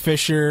 Steve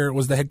Fisher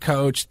was the head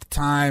coach at the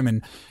time,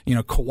 and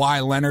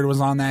Kawhi Leonard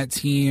was on that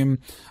team.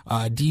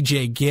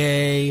 DJ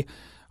Gay.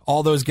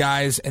 All those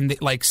guys, and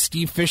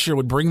Steve Fisher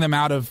would bring them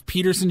out of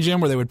Peterson Gym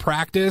where they would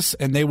practice,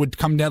 and they would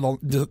come down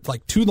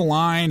to the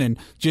line and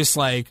just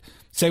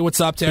say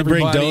what's up to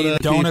everybody,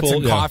 donuts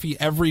and coffee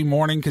every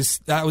morning, because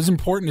that was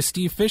important to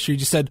Steve Fisher. He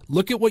just said,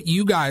 look at what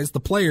you guys, the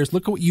players,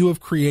 look at what you have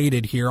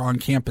created here on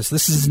campus.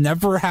 This has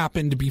never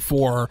happened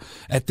before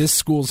at this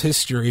school's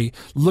history.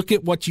 Look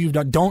at what you've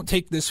done. Don't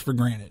take this for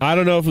granted. I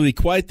don't know if it'll be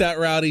quite that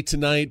rowdy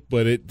tonight,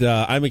 but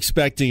I'm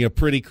expecting a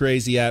pretty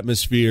crazy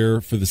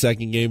atmosphere for the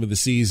second game of the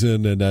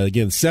season. And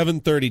again,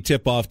 7:30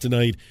 tip-off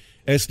tonight,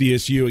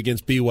 SDSU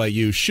against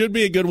BYU. Should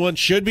be a good one.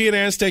 Should be an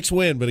Aztecs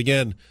win, but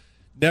again,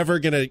 never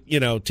going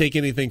to, take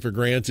anything for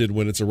granted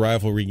when it's a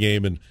rivalry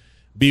game and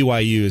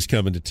BYU is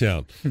coming to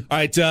town. All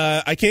right,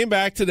 I came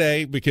back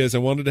today because I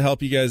wanted to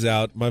help you guys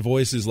out. My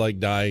voice is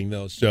dying,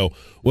 though. So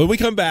when we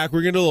come back,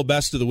 we're going to do a little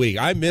best of the week.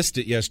 I missed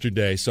it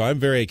yesterday, so I'm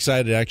very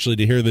excited actually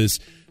to hear this.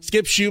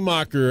 Skip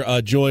Schumacher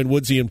joined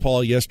Woodsy and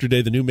Paul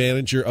yesterday, the new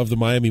manager of the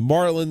Miami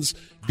Marlins.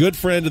 Good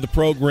friend of the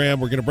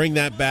program. We're going to bring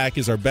that back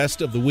as our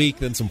best of the week,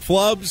 then some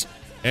flubs,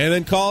 and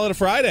then call it a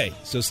Friday.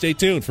 So stay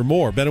tuned for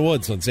more Ben and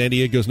Woods on San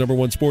Diego's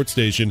 #1 sports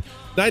station,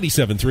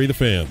 97.3 The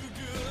Fan.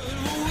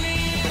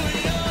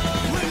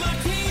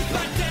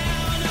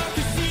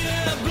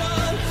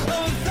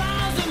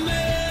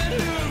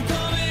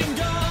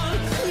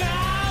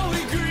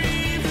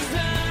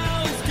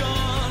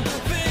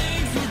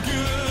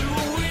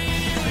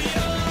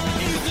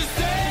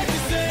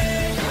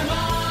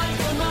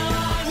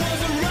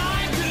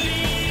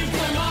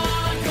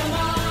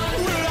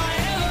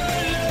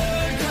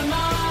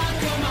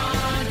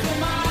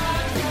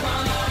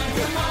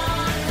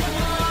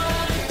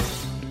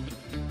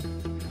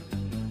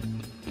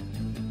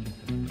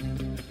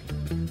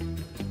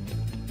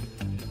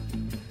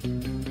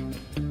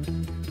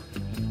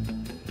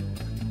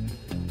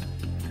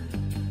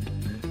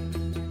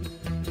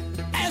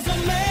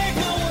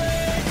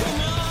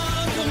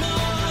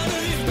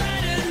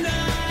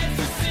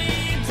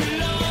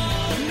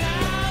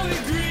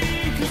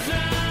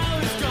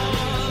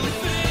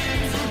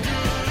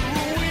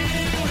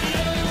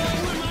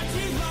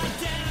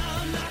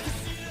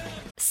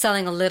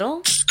 Selling a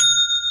little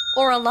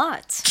or a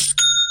lot?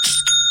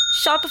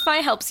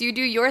 Shopify helps you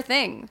do your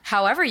thing,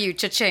 however you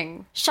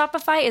cha-ching.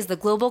 Shopify is the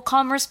global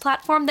commerce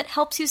platform that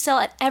helps you sell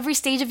at every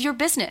stage of your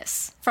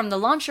business. From the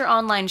launch your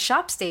online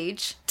shop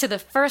stage, to the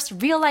first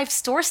real-life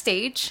store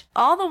stage,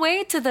 all the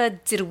way to the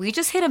did we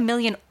just hit 1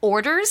 million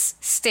orders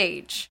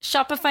stage.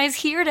 Shopify's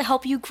here to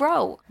help you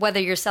grow.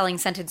 Whether you're selling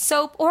scented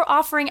soap or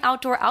offering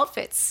outdoor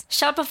outfits,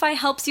 Shopify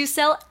helps you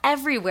sell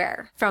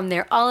everywhere. From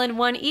their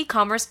all-in-one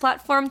e-commerce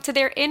platform to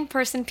their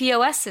in-person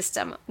POS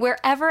system,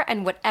 wherever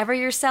and whatever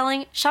you're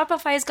selling,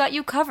 Shopify's got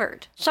you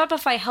covered.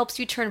 Shopify helps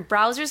you turn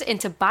browsers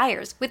into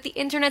buyers with the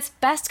internet's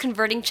best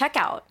converting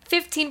checkout.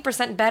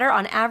 15% better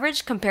on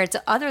average compared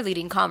to other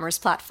leading commerce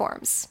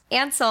platforms.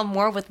 And sell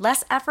more with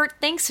less effort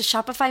thanks to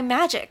Shopify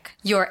Magic,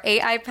 your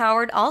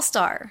AI-powered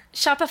all-star.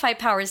 Shopify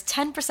powers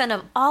 10%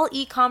 of all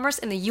e-commerce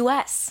in the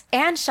U.S.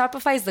 And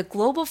Shopify is the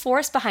global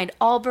force behind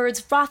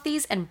Allbirds,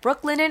 Rothy's, and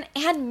Brooklinen,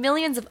 and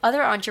millions of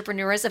other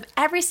entrepreneurs of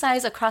every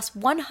size across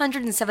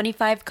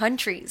 175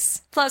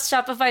 countries. Plus,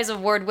 Shopify's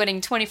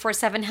award-winning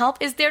 24/7 help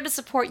is there to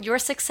support your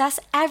success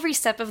every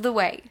step of the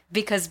way.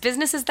 Because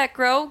businesses that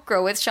grow,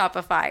 grow with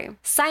Shopify.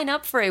 Sign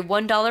up for a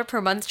 $1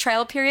 per month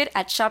trial period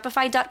at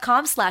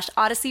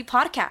shopify.com/Odyssey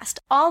Podcast,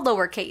 all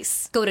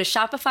lowercase. Go to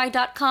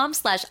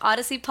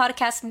shopify.com/Odyssey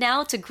Podcast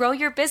now to grow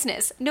your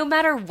business, no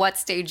matter what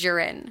stage you're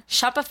in.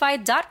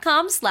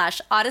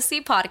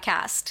 Shopify.com/Odyssey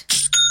Podcast.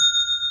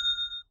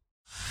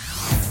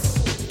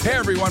 Hey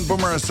everyone,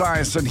 Boomer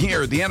Esiason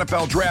here. The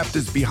NFL draft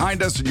is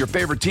behind us and your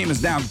favorite team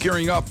is now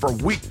gearing up for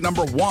week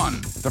number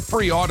 1. The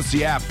free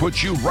Odyssey app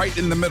puts you right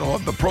in the middle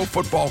of the pro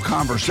football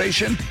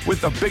conversation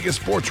with the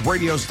biggest sports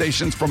radio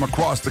stations from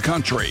across the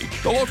country.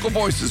 The local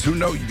voices who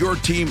know your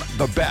team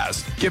the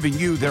best, giving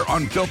you their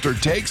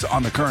unfiltered takes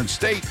on the current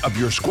state of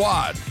your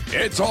squad.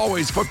 It's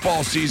always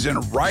football season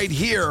right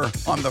here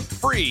on the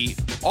free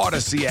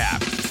Odyssey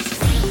app.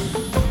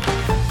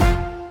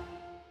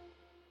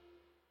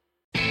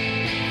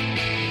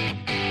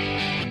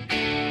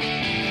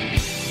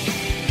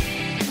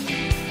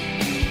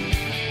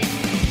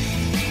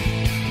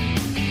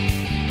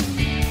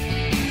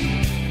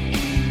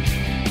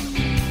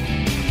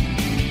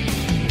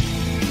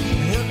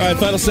 All right,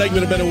 final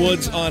segment of Ben and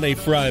Woods on a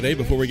Friday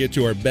before we get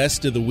to our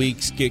best of the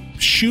week Skip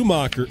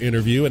Schumacher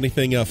interview.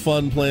 Anything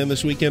fun planned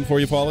this weekend for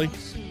you, Paulie?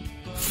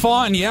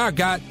 Fun, yeah.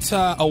 Got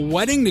a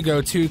wedding to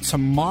go to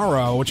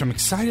tomorrow, which I'm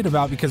excited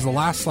about because the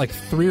last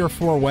 3 or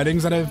 4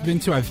 weddings that I've been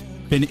to, I've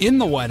been in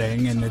the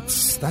wedding, and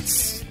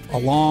that's a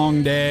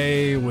long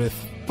day with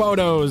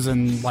photos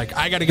and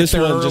I got to get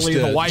there early.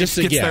 The wife gets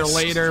there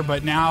later,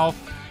 but now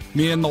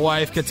me and the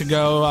wife get to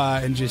go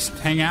and just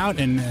hang out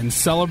and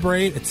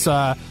celebrate. It's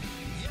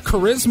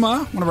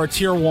Charisma, one of our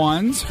tier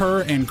 1s,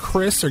 her and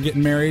Chris are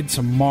getting married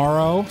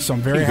tomorrow, so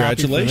I'm very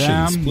happy for them.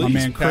 Congratulations. Please my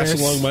man Chris.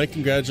 pass along my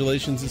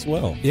congratulations as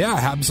well. Yeah,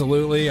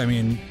 absolutely. I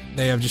mean,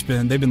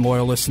 they've been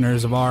loyal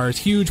listeners of ours,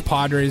 huge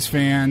Padres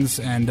fans,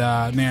 and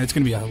man, it's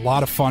going to be a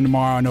lot of fun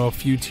tomorrow. I know a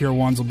few tier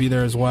 1s will be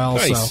there as well,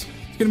 so it's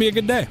going to be a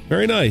good day.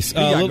 Very nice.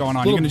 What you got going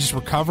on? You're going to just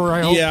recover,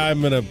 I hope? Yeah, I'm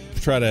going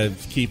to try to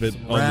keep it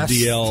on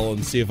the DL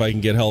and see if I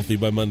can get healthy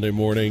by Monday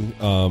morning.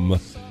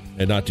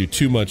 And not do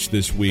too much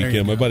this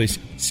week. My buddy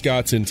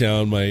Scott's in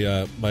town,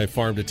 my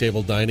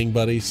farm-to-table dining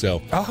buddy, so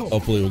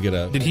hopefully we'll get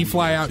a... Did he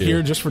fly out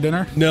here just for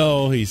dinner?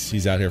 No,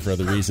 he's out here for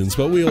other reasons,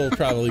 but we'll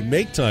probably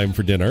make time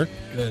for dinner,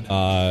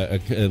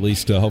 at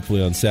least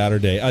hopefully on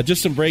Saturday.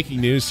 Just some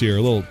breaking news here,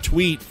 a little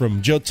tweet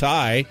from Joe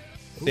Tsai,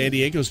 San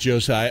Diego's Joe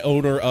Tsai,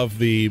 owner of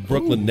the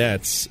Brooklyn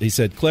Nets. He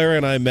said, Clara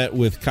and I met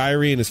with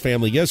Kyrie and his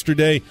family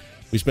yesterday.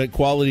 We spent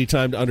quality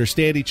time to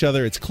understand each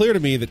other. It's clear to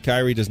me that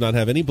Kyrie does not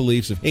have any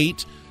beliefs of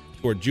hate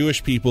or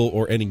Jewish people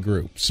or any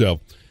group. So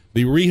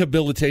the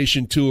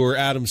rehabilitation tour,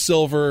 Adam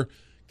Silver,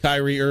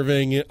 Kyrie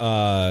Irving,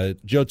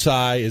 Joe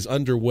Tsai is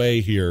underway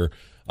here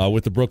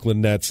with the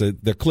Brooklyn Nets.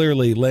 They're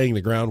clearly laying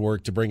the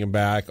groundwork to bring him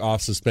back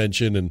off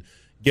suspension and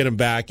get him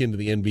back into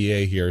the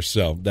NBA here.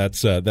 So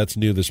that's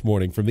new this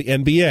morning from the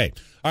NBA.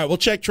 All right, we'll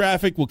check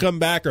traffic. We'll come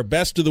back. Our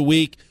best of the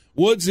week.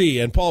 Woodsy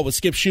and Paul with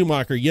Skip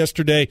Schumacher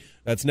yesterday.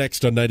 That's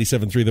next on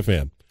 97.3 The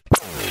Fan.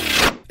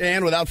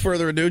 And without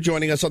further ado,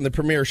 joining us on the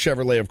premier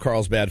Chevrolet of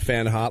Carlsbad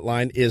fan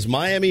hotline is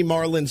Miami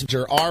Marlins,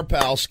 our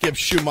pal, Skip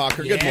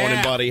Schumacher. Good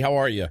morning, buddy. How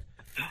are you?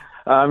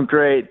 I'm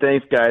great.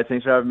 Thanks, guys.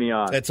 Thanks for having me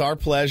on. It's our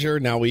pleasure.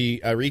 Now,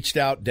 I reached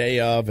out day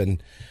of,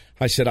 and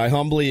I said, I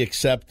humbly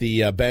accept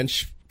the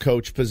bench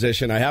coach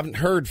position. I haven't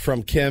heard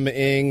from Kim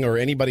Ng or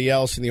anybody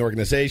else in the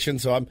organization,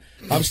 so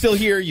I'm still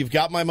here. You've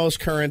got my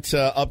most current,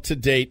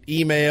 up-to-date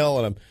email,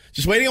 and I'm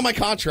just waiting on my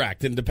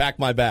contract and to pack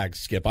my bags,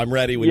 Skip. I'm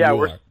ready when you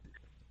are.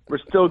 We're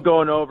still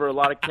going over a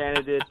lot of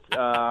candidates.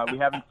 We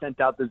haven't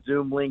sent out the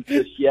Zoom link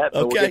just yet,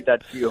 but we'll get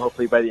that to you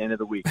hopefully by the end of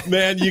the week.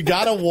 Man, you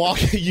gotta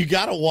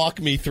walk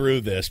me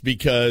through this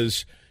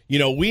because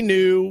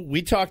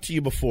we talked to you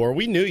before.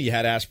 We knew you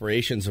had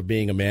aspirations of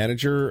being a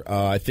manager.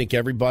 I think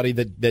everybody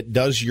that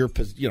does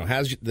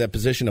has that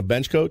position of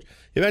bench coach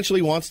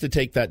eventually wants to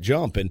take that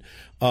jump, and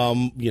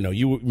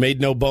you made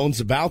no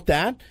bones about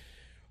that.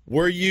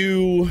 Were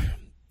you?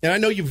 And I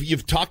know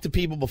you've talked to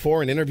people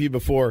before and interviewed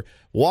before.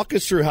 Walk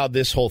us through how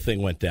this whole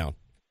thing went down.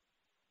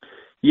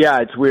 Yeah,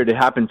 it's weird. It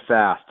happened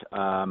fast.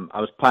 I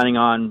was planning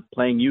on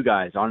playing you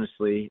guys,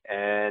 honestly,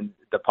 and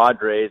the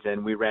Padres,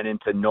 and we ran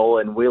into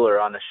Nola and Wheeler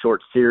on a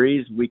short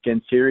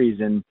weekend series,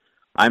 and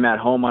I'm at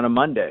home on a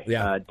Monday.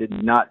 Yeah.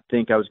 Did not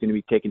think I was going to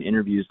be taking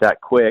interviews that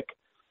quick,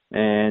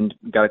 and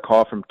got a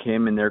call from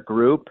Kim and their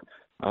group.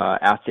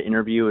 Asked to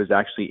interview. Is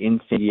actually in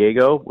San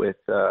Diego with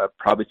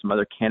probably some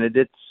other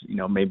candidates,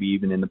 maybe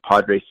even in the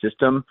Padres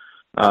system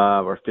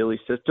or Philly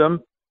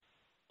system.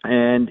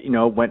 And,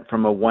 went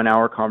from a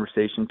 1-hour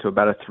conversation to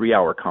about a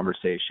 3-hour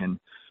conversation.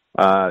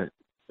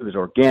 It was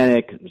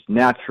organic. It was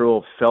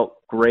natural. Felt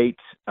great.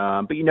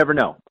 But you never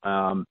know.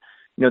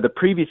 The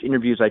previous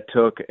interviews I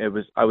took,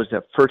 I was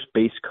a first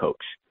base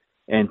coach.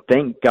 And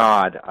thank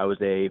God I was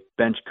a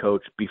bench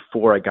coach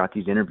before I got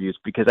these interviews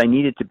because I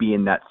needed to be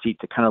in that seat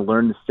to kind of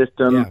learn the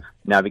system,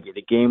 navigate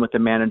a game with the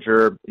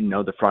manager,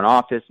 the front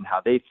office and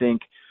how they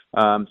think.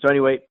 So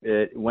anyway,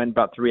 it went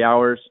about 3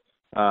 hours,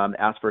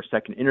 asked for a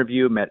second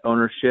interview, met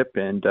ownership,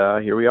 and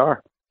here we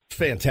are.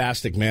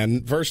 Fantastic,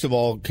 man. First of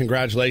all,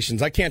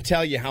 congratulations. I can't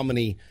tell you how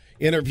many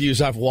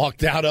interviews I've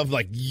walked out of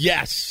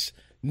yes,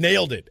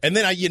 nailed it. And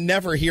then you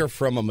never hear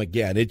from them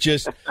again. It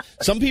just,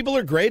 some people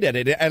are great at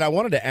it. And I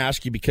wanted to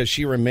ask you because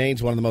she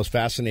remains one of the most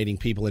fascinating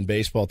people in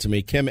baseball to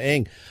me. Kim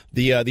Ng,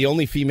 the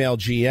only female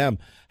GM.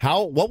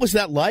 What was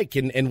that like?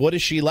 And what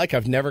is she like?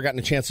 I've never gotten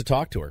a chance to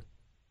talk to her.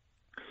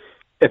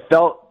 It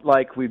felt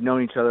like we've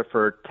known each other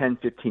for 10,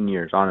 15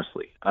 years,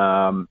 honestly.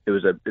 It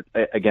was,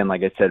 again,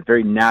 like I said,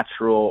 very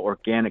natural,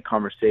 organic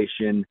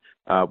conversation.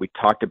 We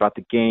talked about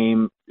the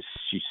game.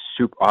 She's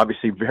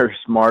obviously very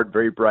smart,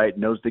 very bright,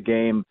 knows the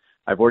game.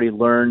 I've already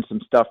learned some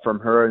stuff from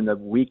her in the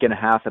week and a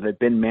half that I've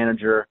been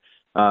manager.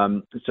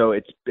 So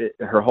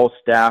her whole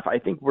staff. I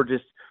think we're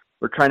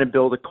trying to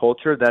build a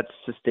culture that's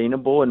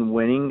sustainable and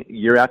winning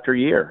year after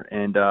year.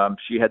 And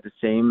she had the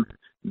same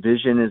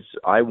vision as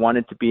I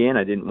wanted to be in.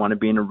 I didn't want to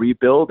be in a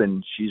rebuild,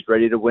 and she's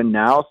ready to win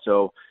now.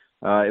 So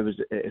it was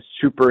a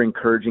super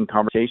encouraging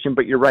conversation.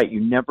 But you're right.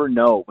 You never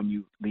know when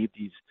you leave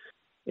these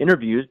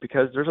interviews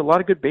because there's a lot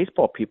of good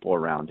baseball people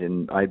around,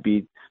 and I'd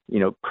be,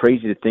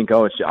 crazy to think,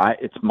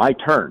 it's my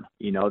turn.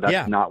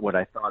 That's not what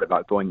I thought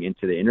about going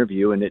into the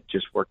interview, and it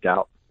just worked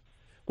out.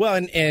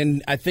 Well,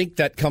 and I think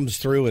that comes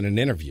through in an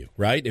interview,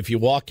 right? If you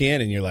walk in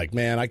and you're like,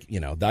 man, I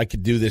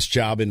could do this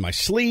job in my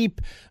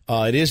sleep.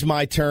 It is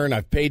my turn.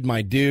 I've paid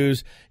my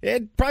dues.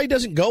 It probably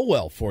doesn't go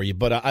well for you,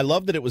 but I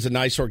love that it was a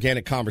nice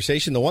organic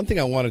conversation. The one thing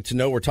I wanted to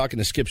know, we're talking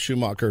to Skip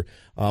Schumacher,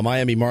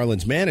 Miami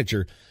Marlins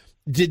manager.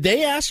 Did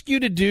they ask you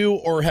to do,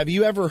 or have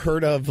you ever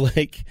heard of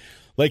like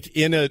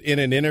in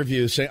an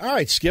interview saying, all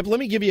right, Skip, let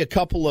me give you a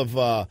couple of,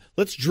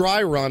 let's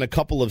dry run a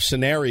couple of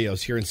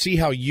scenarios here and see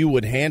how you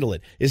would handle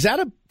it. Is that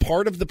a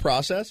part of the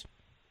process?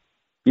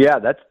 Yeah,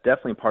 that's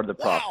definitely part of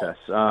the process.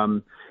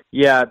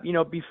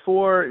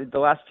 Before the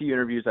last few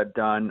interviews I've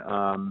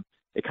done,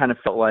 it kind of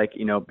felt like,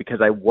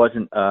 because I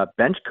wasn't a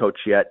bench coach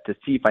yet, to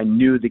see if I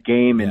knew the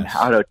game and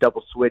how to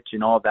double switch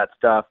and all that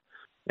stuff.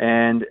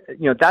 And,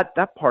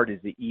 that part is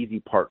the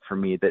easy part for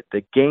me. That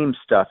the game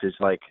stuff is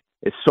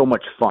so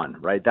much fun,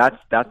 right? That's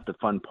the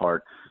fun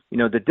part.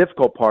 The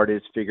difficult part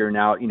is figuring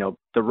out,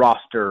 the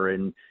roster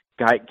and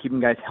keeping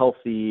guys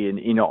healthy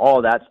and,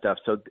 all that stuff.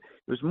 So it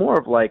was more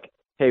of like,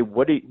 hey,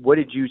 what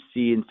did you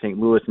see in St.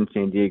 Louis and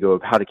San Diego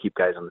of how to keep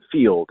guys on the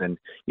field? And,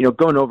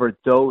 going over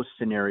those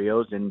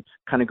scenarios and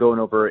kind of going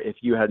over if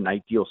you had an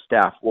ideal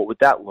staff, what would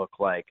that look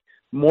like?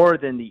 More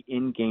than the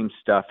in-game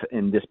stuff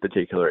in this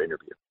particular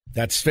interview.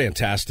 That's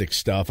fantastic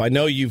stuff. I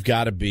know you've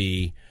got to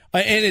be,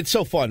 and it's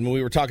so fun. When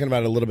we were talking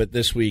about it a little bit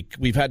this week,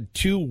 we've had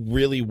two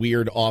really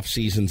weird off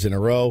seasons in a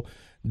row.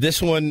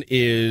 This one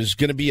is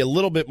going to be a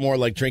little bit more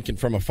like drinking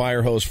from a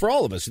fire hose for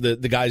all of us, the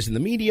guys in the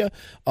media,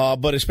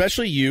 but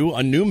especially you,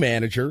 a new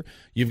manager.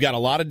 You've got a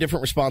lot of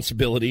different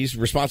responsibilities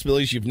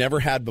you've never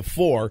had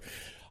before.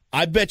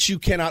 I bet you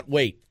cannot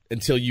wait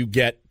until you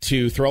get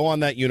to throw on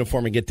that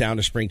uniform and get down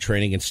to spring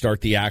training and start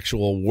the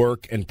actual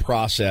work and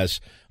process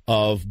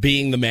of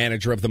being the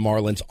manager of the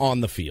Marlins on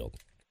the field.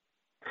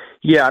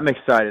 Yeah, I'm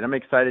excited. I'm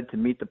excited to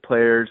meet the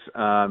players,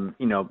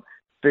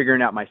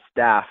 figuring out my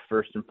staff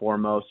first and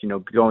foremost,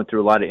 going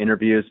through a lot of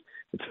interviews.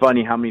 It's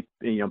funny how many,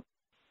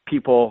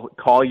 people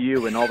call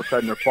you and all of a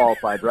sudden they're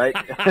qualified, right?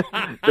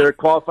 They're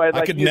qualified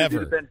like you to be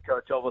the bench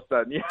coach all of a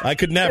sudden. Yeah. I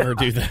could never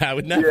do that. I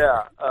would never.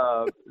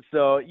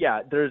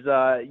 Yeah. There's,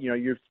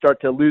 you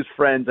start to lose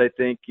friends, I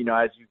think,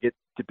 as you get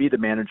to be the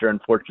manager,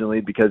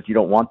 unfortunately, because you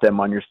don't want them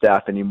on your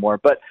staff anymore.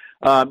 But,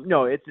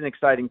 it's an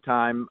exciting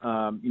time.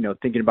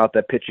 Thinking about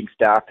that pitching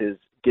staff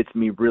gets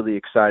me really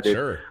excited.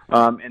 Sure.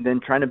 And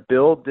then trying to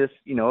build this,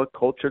 a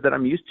culture that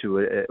I'm used to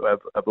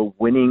of a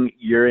winning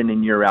year in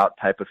and year out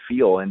type of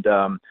feel. And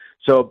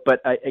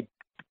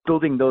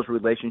building those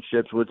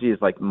relationships, Woodsy, is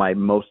like my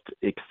most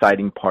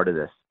exciting part of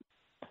this.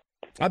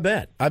 I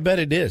bet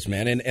it is,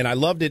 man. And I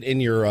loved it in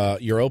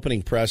your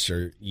opening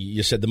presser.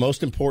 You said the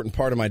most important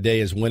part of my day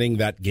is winning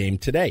that game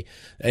today.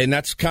 And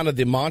that's kind of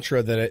the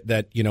mantra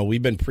that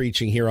we've been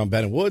preaching here on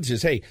Ben and Woods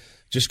is, hey,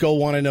 just go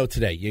 1-0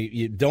 today.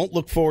 You don't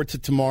look forward to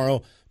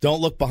tomorrow. Don't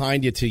look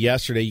behind you to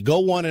yesterday. You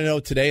go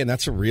 1-0 today, and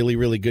that's a really,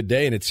 really good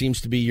day. And it seems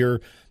to be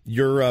your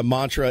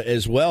mantra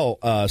as well.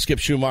 Skip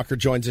Schumacher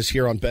joins us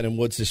here on Ben and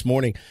Woods this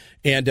morning.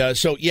 And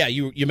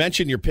you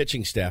mentioned your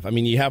pitching staff. I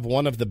mean, you have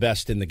one of the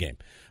best in the game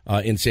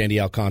in Sandy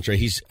Alcantara.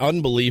 He's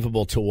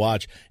unbelievable to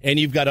watch. And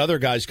you've got other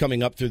guys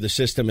coming up through the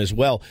system as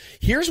well.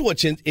 Here's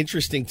what's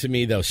interesting to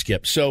me, though,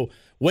 Skip. So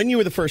when you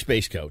were the first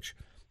base coach,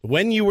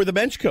 when you were the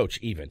bench coach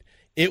even,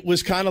 it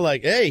was kind of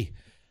like, hey,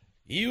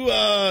 you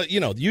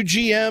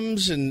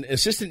GMs and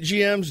assistant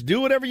GMs, do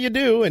whatever you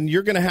do, and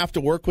you're going to have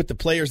to work with the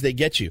players they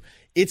get you.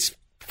 It's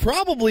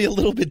probably a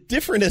little bit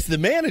different as the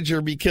manager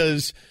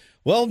because,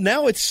 well,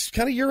 now it's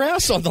kind of your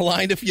ass on the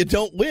line if you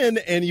don't win,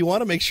 and you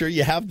want to make sure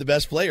you have the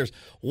best players.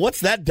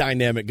 What's that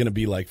dynamic going to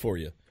be like for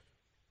you?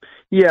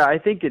 Yeah, I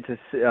think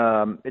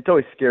it's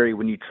always scary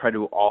when you try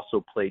to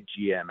also play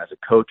GM as a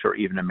coach or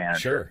even a manager.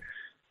 Sure.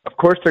 Of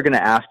course, they're going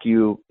to ask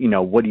you,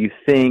 what do you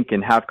think,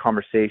 and have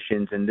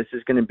conversations. And this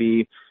is going to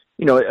be,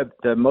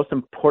 the most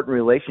important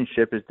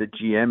relationship is the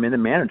GM and the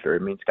manager. I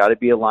mean, it's got to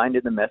be aligned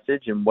in the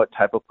message and what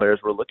type of players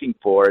we're looking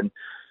for. And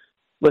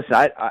listen,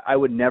 I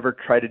would never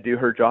try to do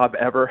her job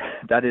ever.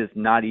 That is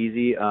not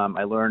easy.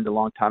 I learned a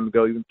long time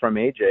ago, even from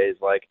AJ, is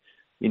like,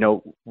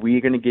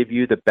 we're going to give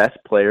you the best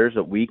players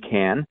that we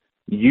can.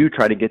 You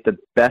try to get the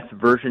best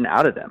version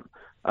out of them.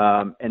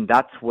 And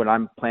that's what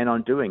I'm planning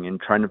on doing and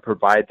trying to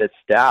provide the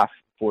staff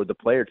for the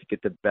player to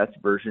get the best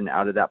version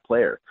out of that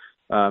player.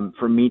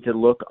 for me to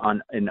look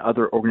in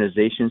other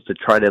organizations to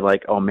try to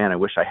like, oh man, I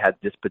wish I had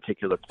this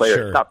particular player.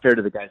 Sure. It's not fair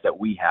to the guys that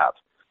we have.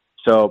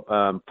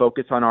 So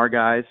focus on our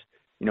guys.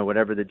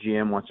 Whatever the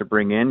GM wants to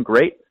bring in,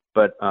 great.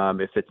 But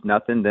if it's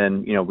nothing,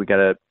 then we got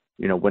to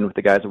win with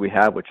the guys that we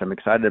have, which I'm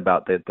excited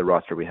about the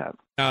roster we have.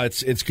 No,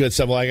 it's good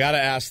stuff. Well, I got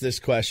to ask this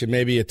question,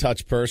 maybe a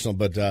touch personal,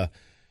 but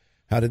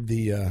how'd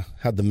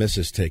the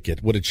missus take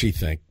it? What did she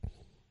think?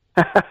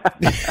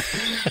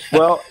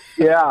 Well,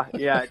 yeah,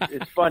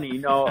 it's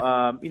funny.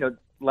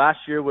 Last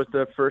year was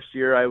the first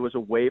year I was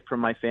away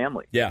from my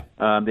family. Yeah.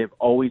 They've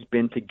always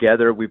been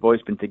together. We've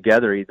always been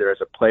together, either as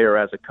a player or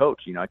as a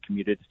coach. I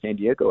commuted to San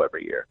Diego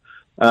every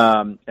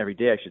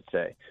day, I should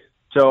say.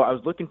 So I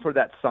was looking for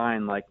that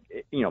sign, like,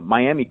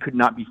 Miami could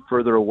not be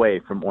further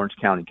away from Orange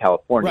County,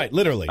 California. Right,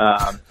 literally.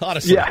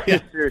 Honestly. Yeah,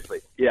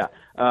 seriously. Yeah.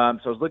 So I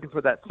was looking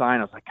for that sign.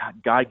 I was like,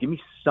 God, give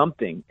me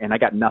something. And I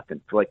got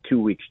nothing for like 2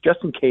 weeks, just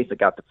in case I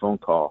got the phone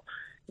call.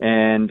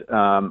 And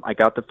I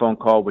got the phone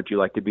call, would you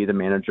like to be the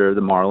manager of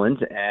the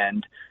Marlins?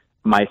 And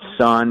my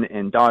son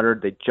and daughter,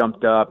 they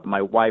jumped up.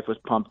 My wife was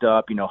pumped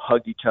up,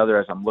 hugged each other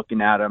as I'm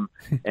looking at them.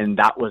 And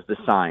that was the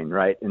sign,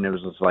 right? And it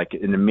was just like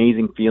an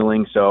amazing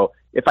feeling. So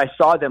if I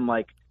saw them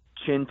like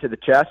chin to the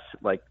chest,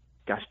 like,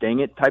 gosh dang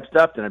it type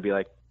stuff, then I'd be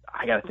like,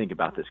 I got to think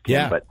about this, Kim.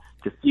 Yeah. But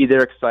to see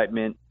their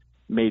excitement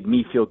made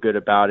me feel good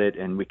about it,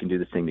 and we can do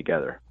this thing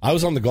together. I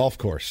was on the golf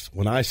course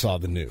when I saw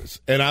the news,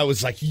 and I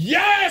was like,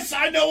 yes,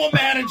 I know a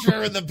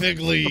manager in the big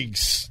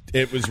leagues.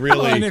 It was really...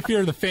 Well, and if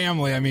you're the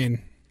family,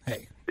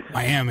 hey,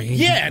 Miami.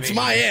 Yeah, it's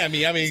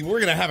Miami. We're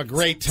going to have a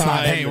great time.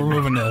 Not, hey, we're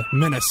moving to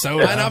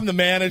Minnesota. And I'm the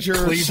manager,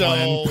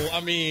 Cleveland.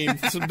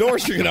 so, some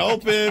doors are going to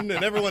open,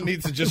 and everyone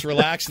needs to just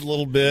relax a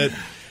little bit.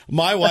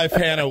 My wife,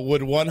 Hannah,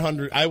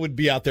 I would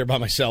be out there by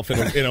myself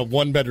in a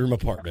one-bedroom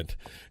apartment,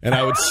 and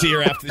I would see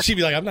her after. She'd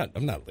be like,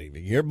 I'm not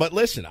leaving here. But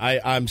listen,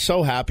 I'm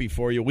so happy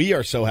for you. We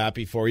are so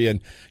happy for you.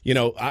 And,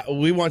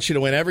 we want you to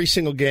win every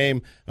single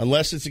game,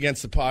 unless it's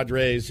against the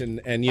Padres, and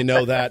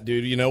that,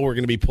 dude. We're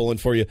going to be pulling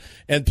for you.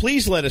 And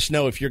please let us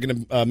know if you're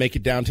going to make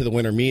it down to the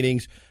winter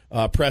meetings,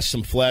 press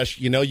some flesh.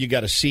 You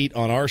got a seat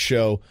on our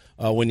show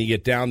when you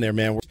get down there,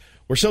 man.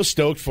 We're so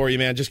stoked for you,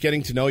 man, just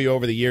getting to know you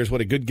over the years,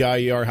 what a good guy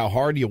you are, how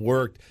hard you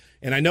worked.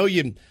 And I know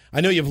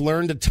you've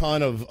learned a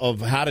ton of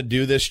how to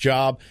do this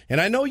job.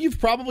 And I know you've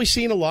probably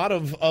seen a lot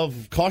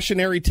of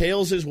cautionary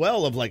tales as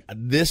well of like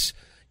this,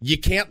 you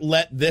can't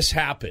let this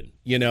happen,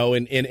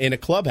 in a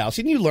clubhouse.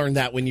 And you learned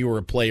that when you were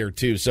a player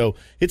too. So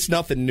it's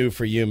nothing new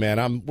for you,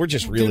 man. We're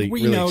just really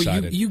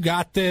excited. You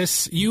got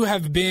this. You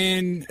have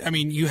been,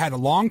 you had a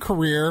long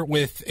career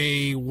with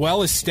a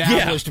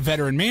well-established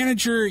veteran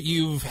manager.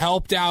 You've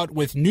helped out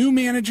with new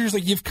managers.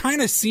 Like, you've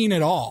kind of seen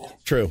it all.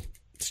 True.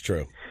 It's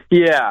true.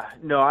 Yeah,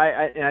 no,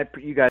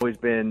 you guys have always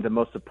been the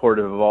most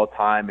supportive of all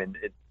time, and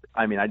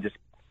I'm just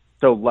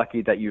so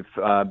lucky that you've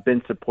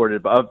been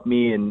supportive of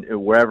me and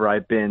wherever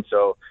I've been.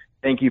 So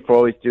thank you for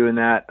always doing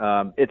that.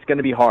 It's going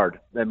to be hard.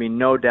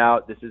 No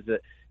doubt. This is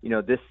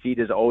this seat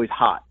is always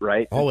hot,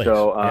 right? Always.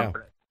 So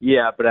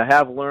but I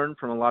have learned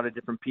from a lot of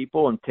different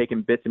people and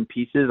taken bits and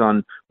pieces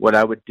on what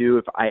I would do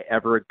if I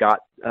ever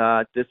got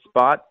this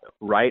spot,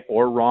 right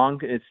or wrong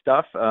and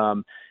stuff.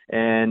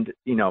 And,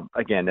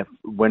 again,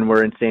 when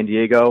we're in San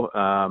Diego,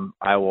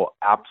 I will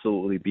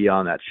absolutely be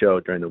on that show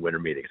during the winter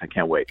meetings. I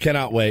can't wait.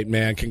 Cannot wait,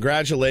 man.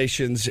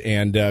 Congratulations,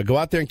 and go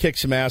out there and kick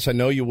some ass. I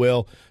know you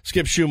will.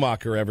 Skip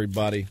Schumacher,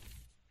 everybody.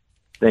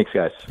 Thanks,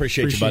 guys.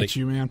 Appreciate you, buddy.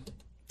 You, man.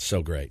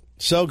 So great.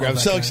 So great. I'm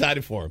so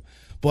excited for him.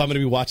 Boy, I'm going to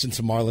be watching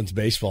some Marlins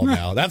baseball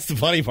now. That's the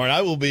funny part.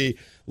 I will be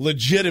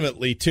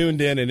legitimately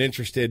tuned in and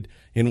interested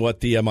in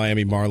what the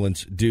Miami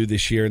Marlins do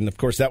this year. And, of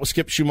course, that was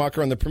Skip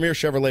Schumacher on the Premier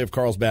Chevrolet of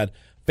Carlsbad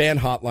Fan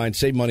Hotline.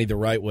 Save money the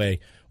right way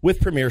with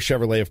Premier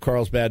Chevrolet of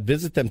Carlsbad.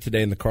 Visit them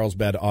today in the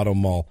Carlsbad Auto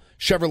Mall.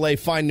 Chevrolet,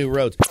 find new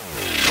roads.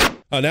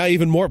 Now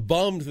even more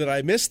bummed that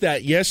I missed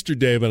that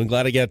yesterday, but I'm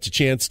glad I got the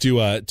chance to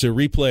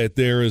replay it.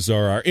 There is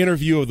our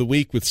interview of the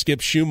week with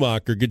Skip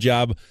Schumacher. Good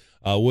job,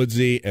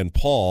 Woodsy and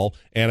Paul.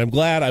 And I'm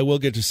glad I will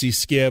get to see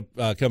Skip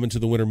coming to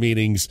the winter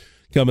meetings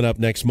coming up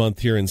next month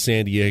here in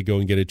San Diego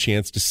and get a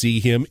chance to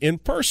see him in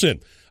person.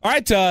 All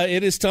right,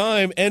 it is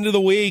time. End of the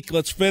week.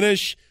 Let's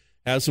finish.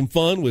 Have some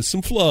fun with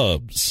some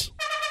flubs.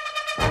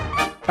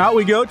 Out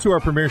we go to our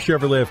Premier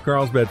Chevrolet of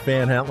Carlsbad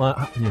Fan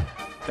Hotline.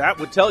 That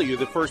would tell you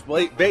the first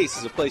base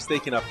is a place they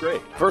can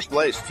upgrade. First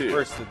place, too.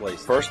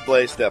 First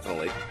place,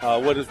 definitely.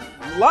 What is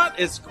a lot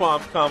is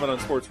common on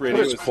sports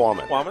radio. What is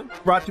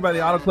Quammen? Brought to you by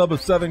the Auto Club of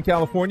Southern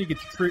California. Get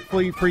your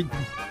free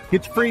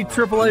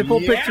AAA full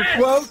picture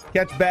quote.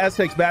 Catch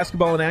Baztex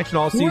basketball in action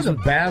all season.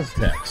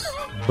 Baztex?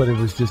 But it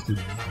was just a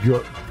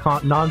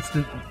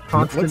constant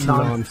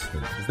nonsense.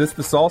 Is this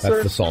the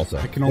salsa? That's the salsa.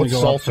 I can only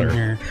go up from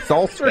here.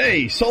 Salsa?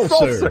 Hey,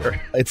 salsa.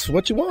 It's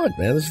what you want,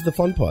 man. This is the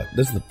fun part.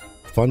 This is the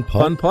fun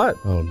putt. Fun putt.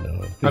 Oh,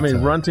 no.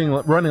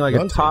 Running like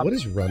a top. What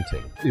is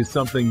runting? Is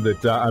something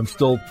that I'm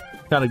still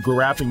kind of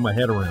wrapping my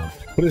head around.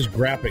 What is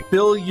grapping?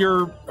 Fill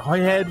your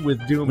head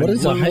with doom What and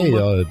is a gloom.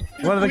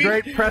 hayod? One of the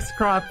great press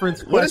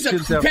conference What is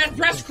questions. a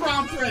press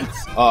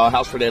conference?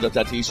 How's Fernando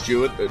Tatis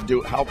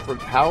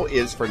how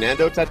is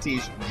Fernando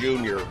Tatis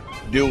Jr.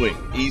 doing?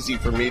 Easy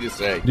for me to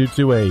say. Due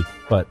to a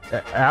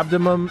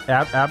abdomen.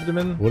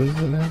 What is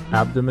it now?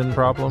 Abdomen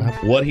problem.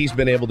 What he's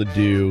been able to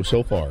do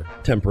so far,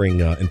 tempering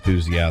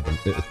enthusiasm.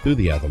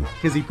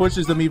 Because he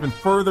pushes them even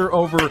further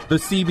over the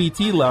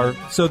CBT layer,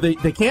 so they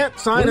can't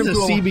sign What him is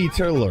a to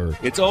CBT alert?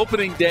 It's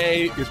opening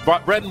day. It's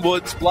Bretton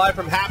Woods live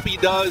from Happy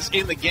Does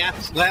in the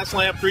Gas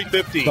Lamp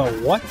 350. The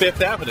what?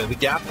 Fifth Avenue, the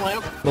Gas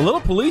Lamp. A little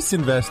police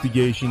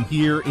investigation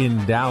here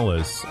in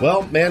Dallas.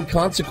 Well, man,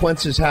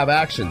 consequences have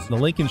actions. The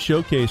Lincoln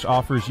Showcase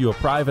offers you a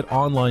private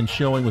online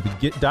showing with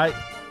a diet.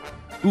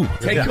 Ooh,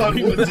 Take on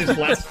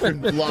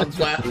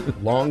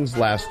Long's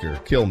Laster.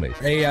 Kill me.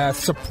 A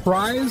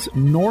surprise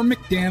Norm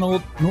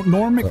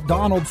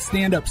Macdonald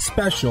stand-up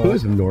special. Who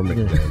is Norm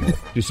Macdonald?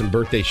 Do some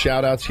birthday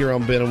shout-outs here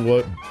on Ben and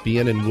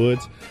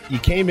Woods. You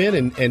came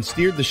in and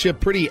steered the ship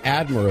pretty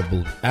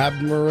admirably.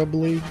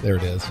 There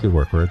it is. Good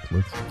work, words.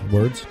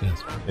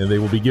 Yes. And they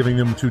will be giving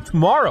them to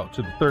tomorrow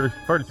to the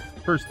first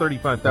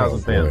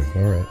 35,000 fans.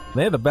 All right.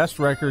 They have the best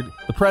record,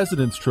 the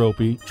President's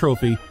Trophy.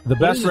 The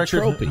best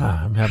record. Trophy?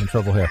 I'm having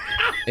trouble here.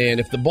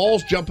 And if the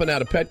ball's jumping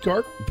out of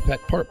Petco,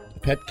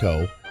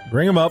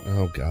 bring them up.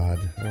 Oh, God.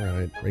 All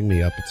right. Bring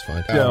me up. It's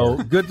fine. So,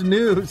 good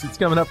news. It's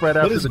coming up right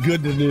after. What is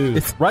good to news?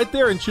 It's right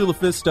there in Chula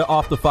Vista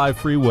off the 5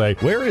 freeway.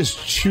 Where is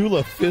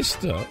Chula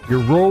Vista?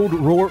 Your road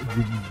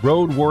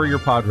warrior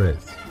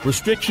Padres.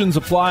 Restrictions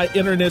apply.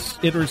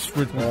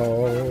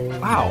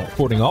 Wow.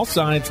 Quoting all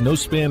signs, no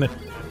spin,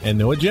 and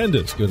no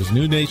agendas. Go to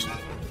News Nation.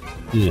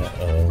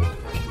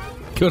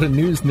 Go to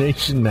News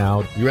Nation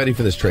now. You ready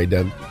for this trade,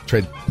 Dan?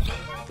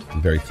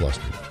 I'm very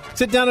flustered.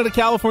 Sit down at a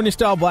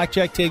California-style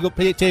blackjack table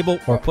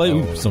or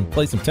play some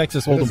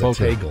Texas Hold'em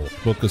poker.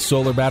 Book a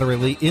solar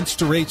battery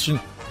installation.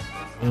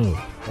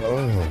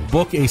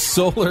 Book a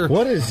solar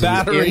What is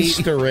battery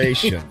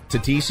installation?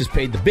 Tatis has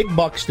paid the big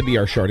bucks to be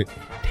our sharding.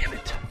 Damn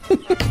it.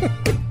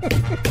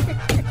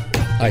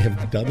 I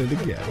have done it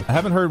again. I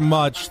haven't heard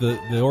much.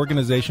 The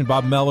organization,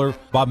 Bob Melvin.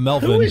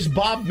 Who is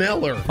Bob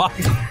Meller?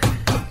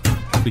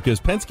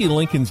 Because Penske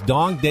Lincoln's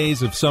Dong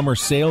Days of Summer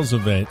sales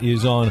event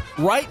is on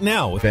right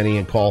now. Benny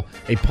and call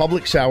a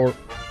public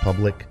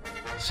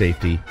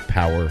safety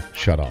power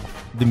shutoff.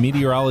 The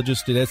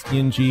meteorologist at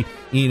SDNG.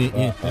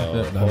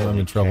 I'm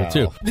in trouble,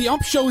 too. The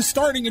ump show is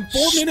starting in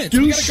 4 minutes.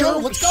 We gotta go.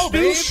 Let's go,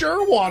 babe.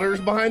 Sherwater's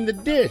behind the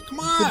dish.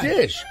 Come on. The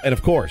dish. And,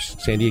 of course,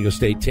 San Diego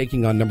State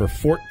taking on number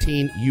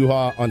 14,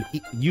 Yuha on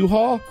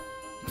Yuha.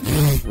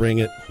 Ring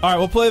it. All right,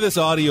 we'll play this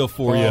audio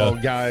for you. Oh,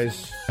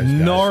 guys.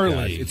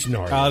 Gnarly. It's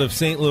gnarly. Out of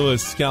St.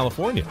 Louis,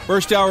 California.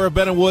 First hour of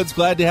Ben and Woods.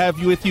 Glad to have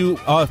you with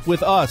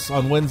us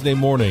on Wednesday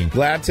morning.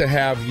 Glad to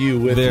have you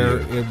with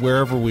there, you.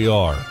 Wherever we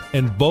are.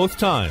 And both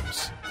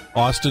times,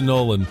 Austin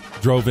Nolan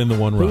drove in the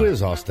one run. Who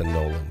is Austin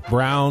Nolan?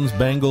 Browns,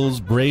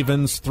 Bengals,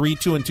 Bravens,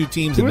 3-2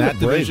 teams in that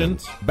division.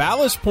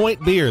 Ballast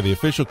Point Beer, the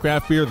official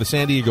craft beer of the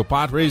San Diego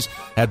Padres,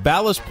 at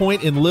Ballast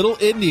Point in Little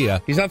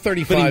India. He's not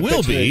 35. But he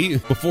will be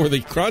before the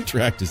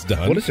contract is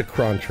done. What is a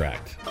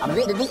contract?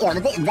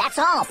 That's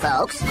all,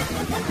 folks.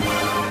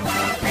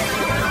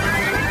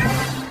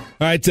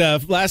 All right,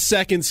 last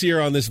seconds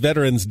here on this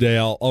Veterans Day.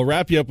 I'll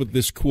wrap you up with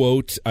this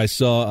quote. I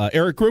saw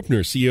Eric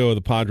Grupner, CEO of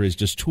the Padres,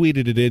 just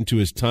tweeted it into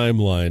his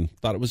timeline.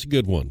 Thought it was a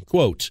good one.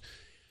 Quote,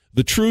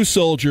 "The true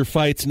soldier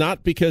fights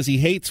not because he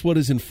hates what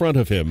is in front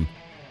of him,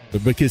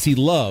 but because he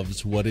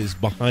loves what is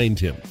behind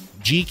him."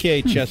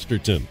 G.K.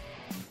 Chesterton.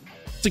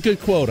 It's a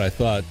good quote, I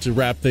thought, to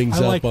wrap things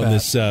up on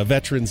this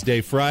Veterans Day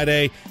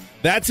Friday.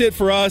 That's it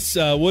for us.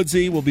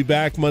 Woodsy will be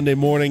back Monday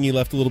morning. He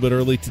left a little bit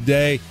early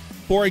today.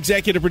 For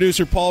executive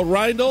producer Paul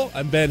Reindl,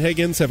 I'm Ben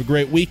Higgins. Have a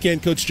great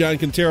weekend. Coach John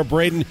Quintero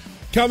Braden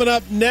coming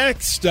up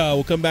next.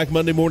 We'll come back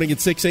Monday morning at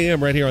 6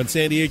 a.m. right here on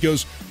San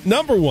Diego's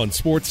 #1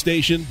 sports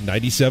station,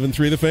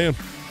 97.3 The Fan.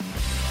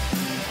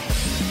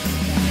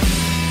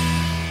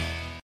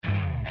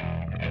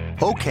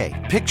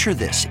 Okay, picture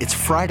this. It's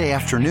Friday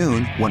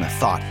afternoon when a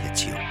thought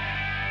hits you.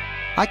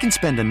 I can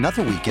spend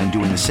another weekend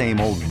doing the same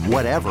old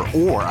whatever,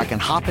 or I can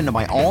hop into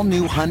my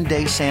all-new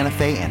Hyundai Santa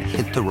Fe and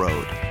hit the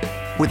road.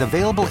 With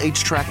available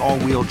H-Track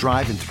all-wheel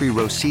drive and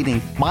 3-row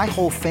seating, my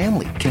whole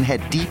family can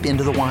head deep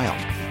into the wild.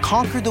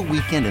 Conquer the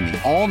weekend in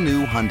the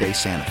all-new Hyundai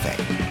Santa Fe.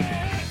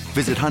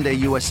 Visit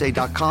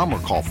HyundaiUSA.com or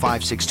call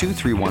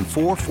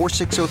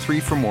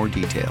 562-314-4603 for more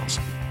details.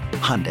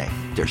 Hyundai,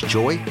 there's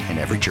joy in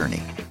every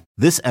journey.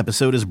 This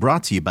episode is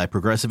brought to you by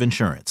Progressive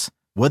Insurance.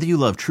 Whether you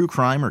love true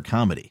crime or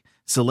comedy,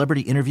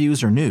 celebrity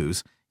interviews or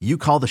news, you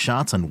call the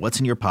shots on what's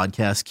in your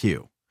podcast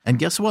queue. And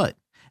guess what?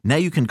 Now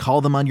you can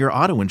call them on your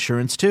auto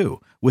insurance too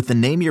with the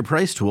Name Your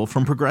Price tool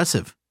from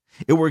Progressive.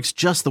 It works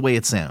just the way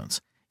it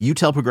sounds. You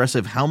tell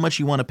Progressive how much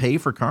you want to pay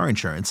for car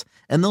insurance,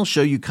 and they'll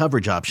show you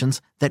coverage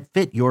options that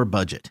fit your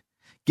budget.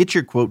 Get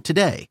your quote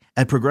today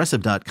at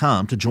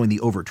Progressive.com to join the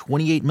over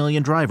 28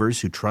 million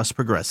drivers who trust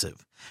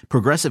Progressive.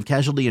 Progressive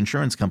Casualty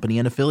Insurance Company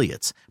and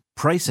Affiliates.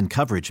 Price and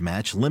coverage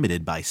match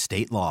limited by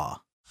state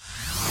law.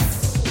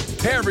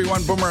 Hey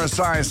everyone, Boomer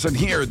Esiason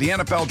here. The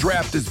NFL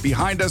Draft is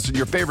behind us and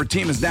your favorite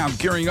team is now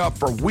gearing up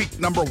for week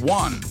number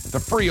 1. The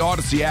free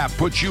Odyssey app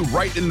puts you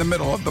right in the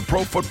middle of the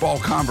pro football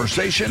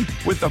conversation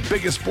with the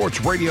biggest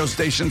sports radio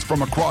stations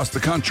from across the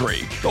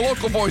country. The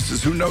local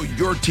voices who know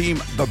your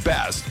team the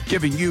best,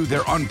 giving you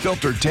their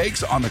unfiltered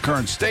takes on the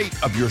current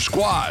state of your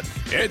squad.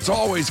 It's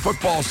always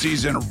football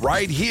season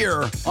right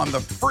here on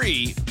the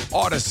free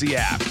Odyssey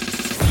app.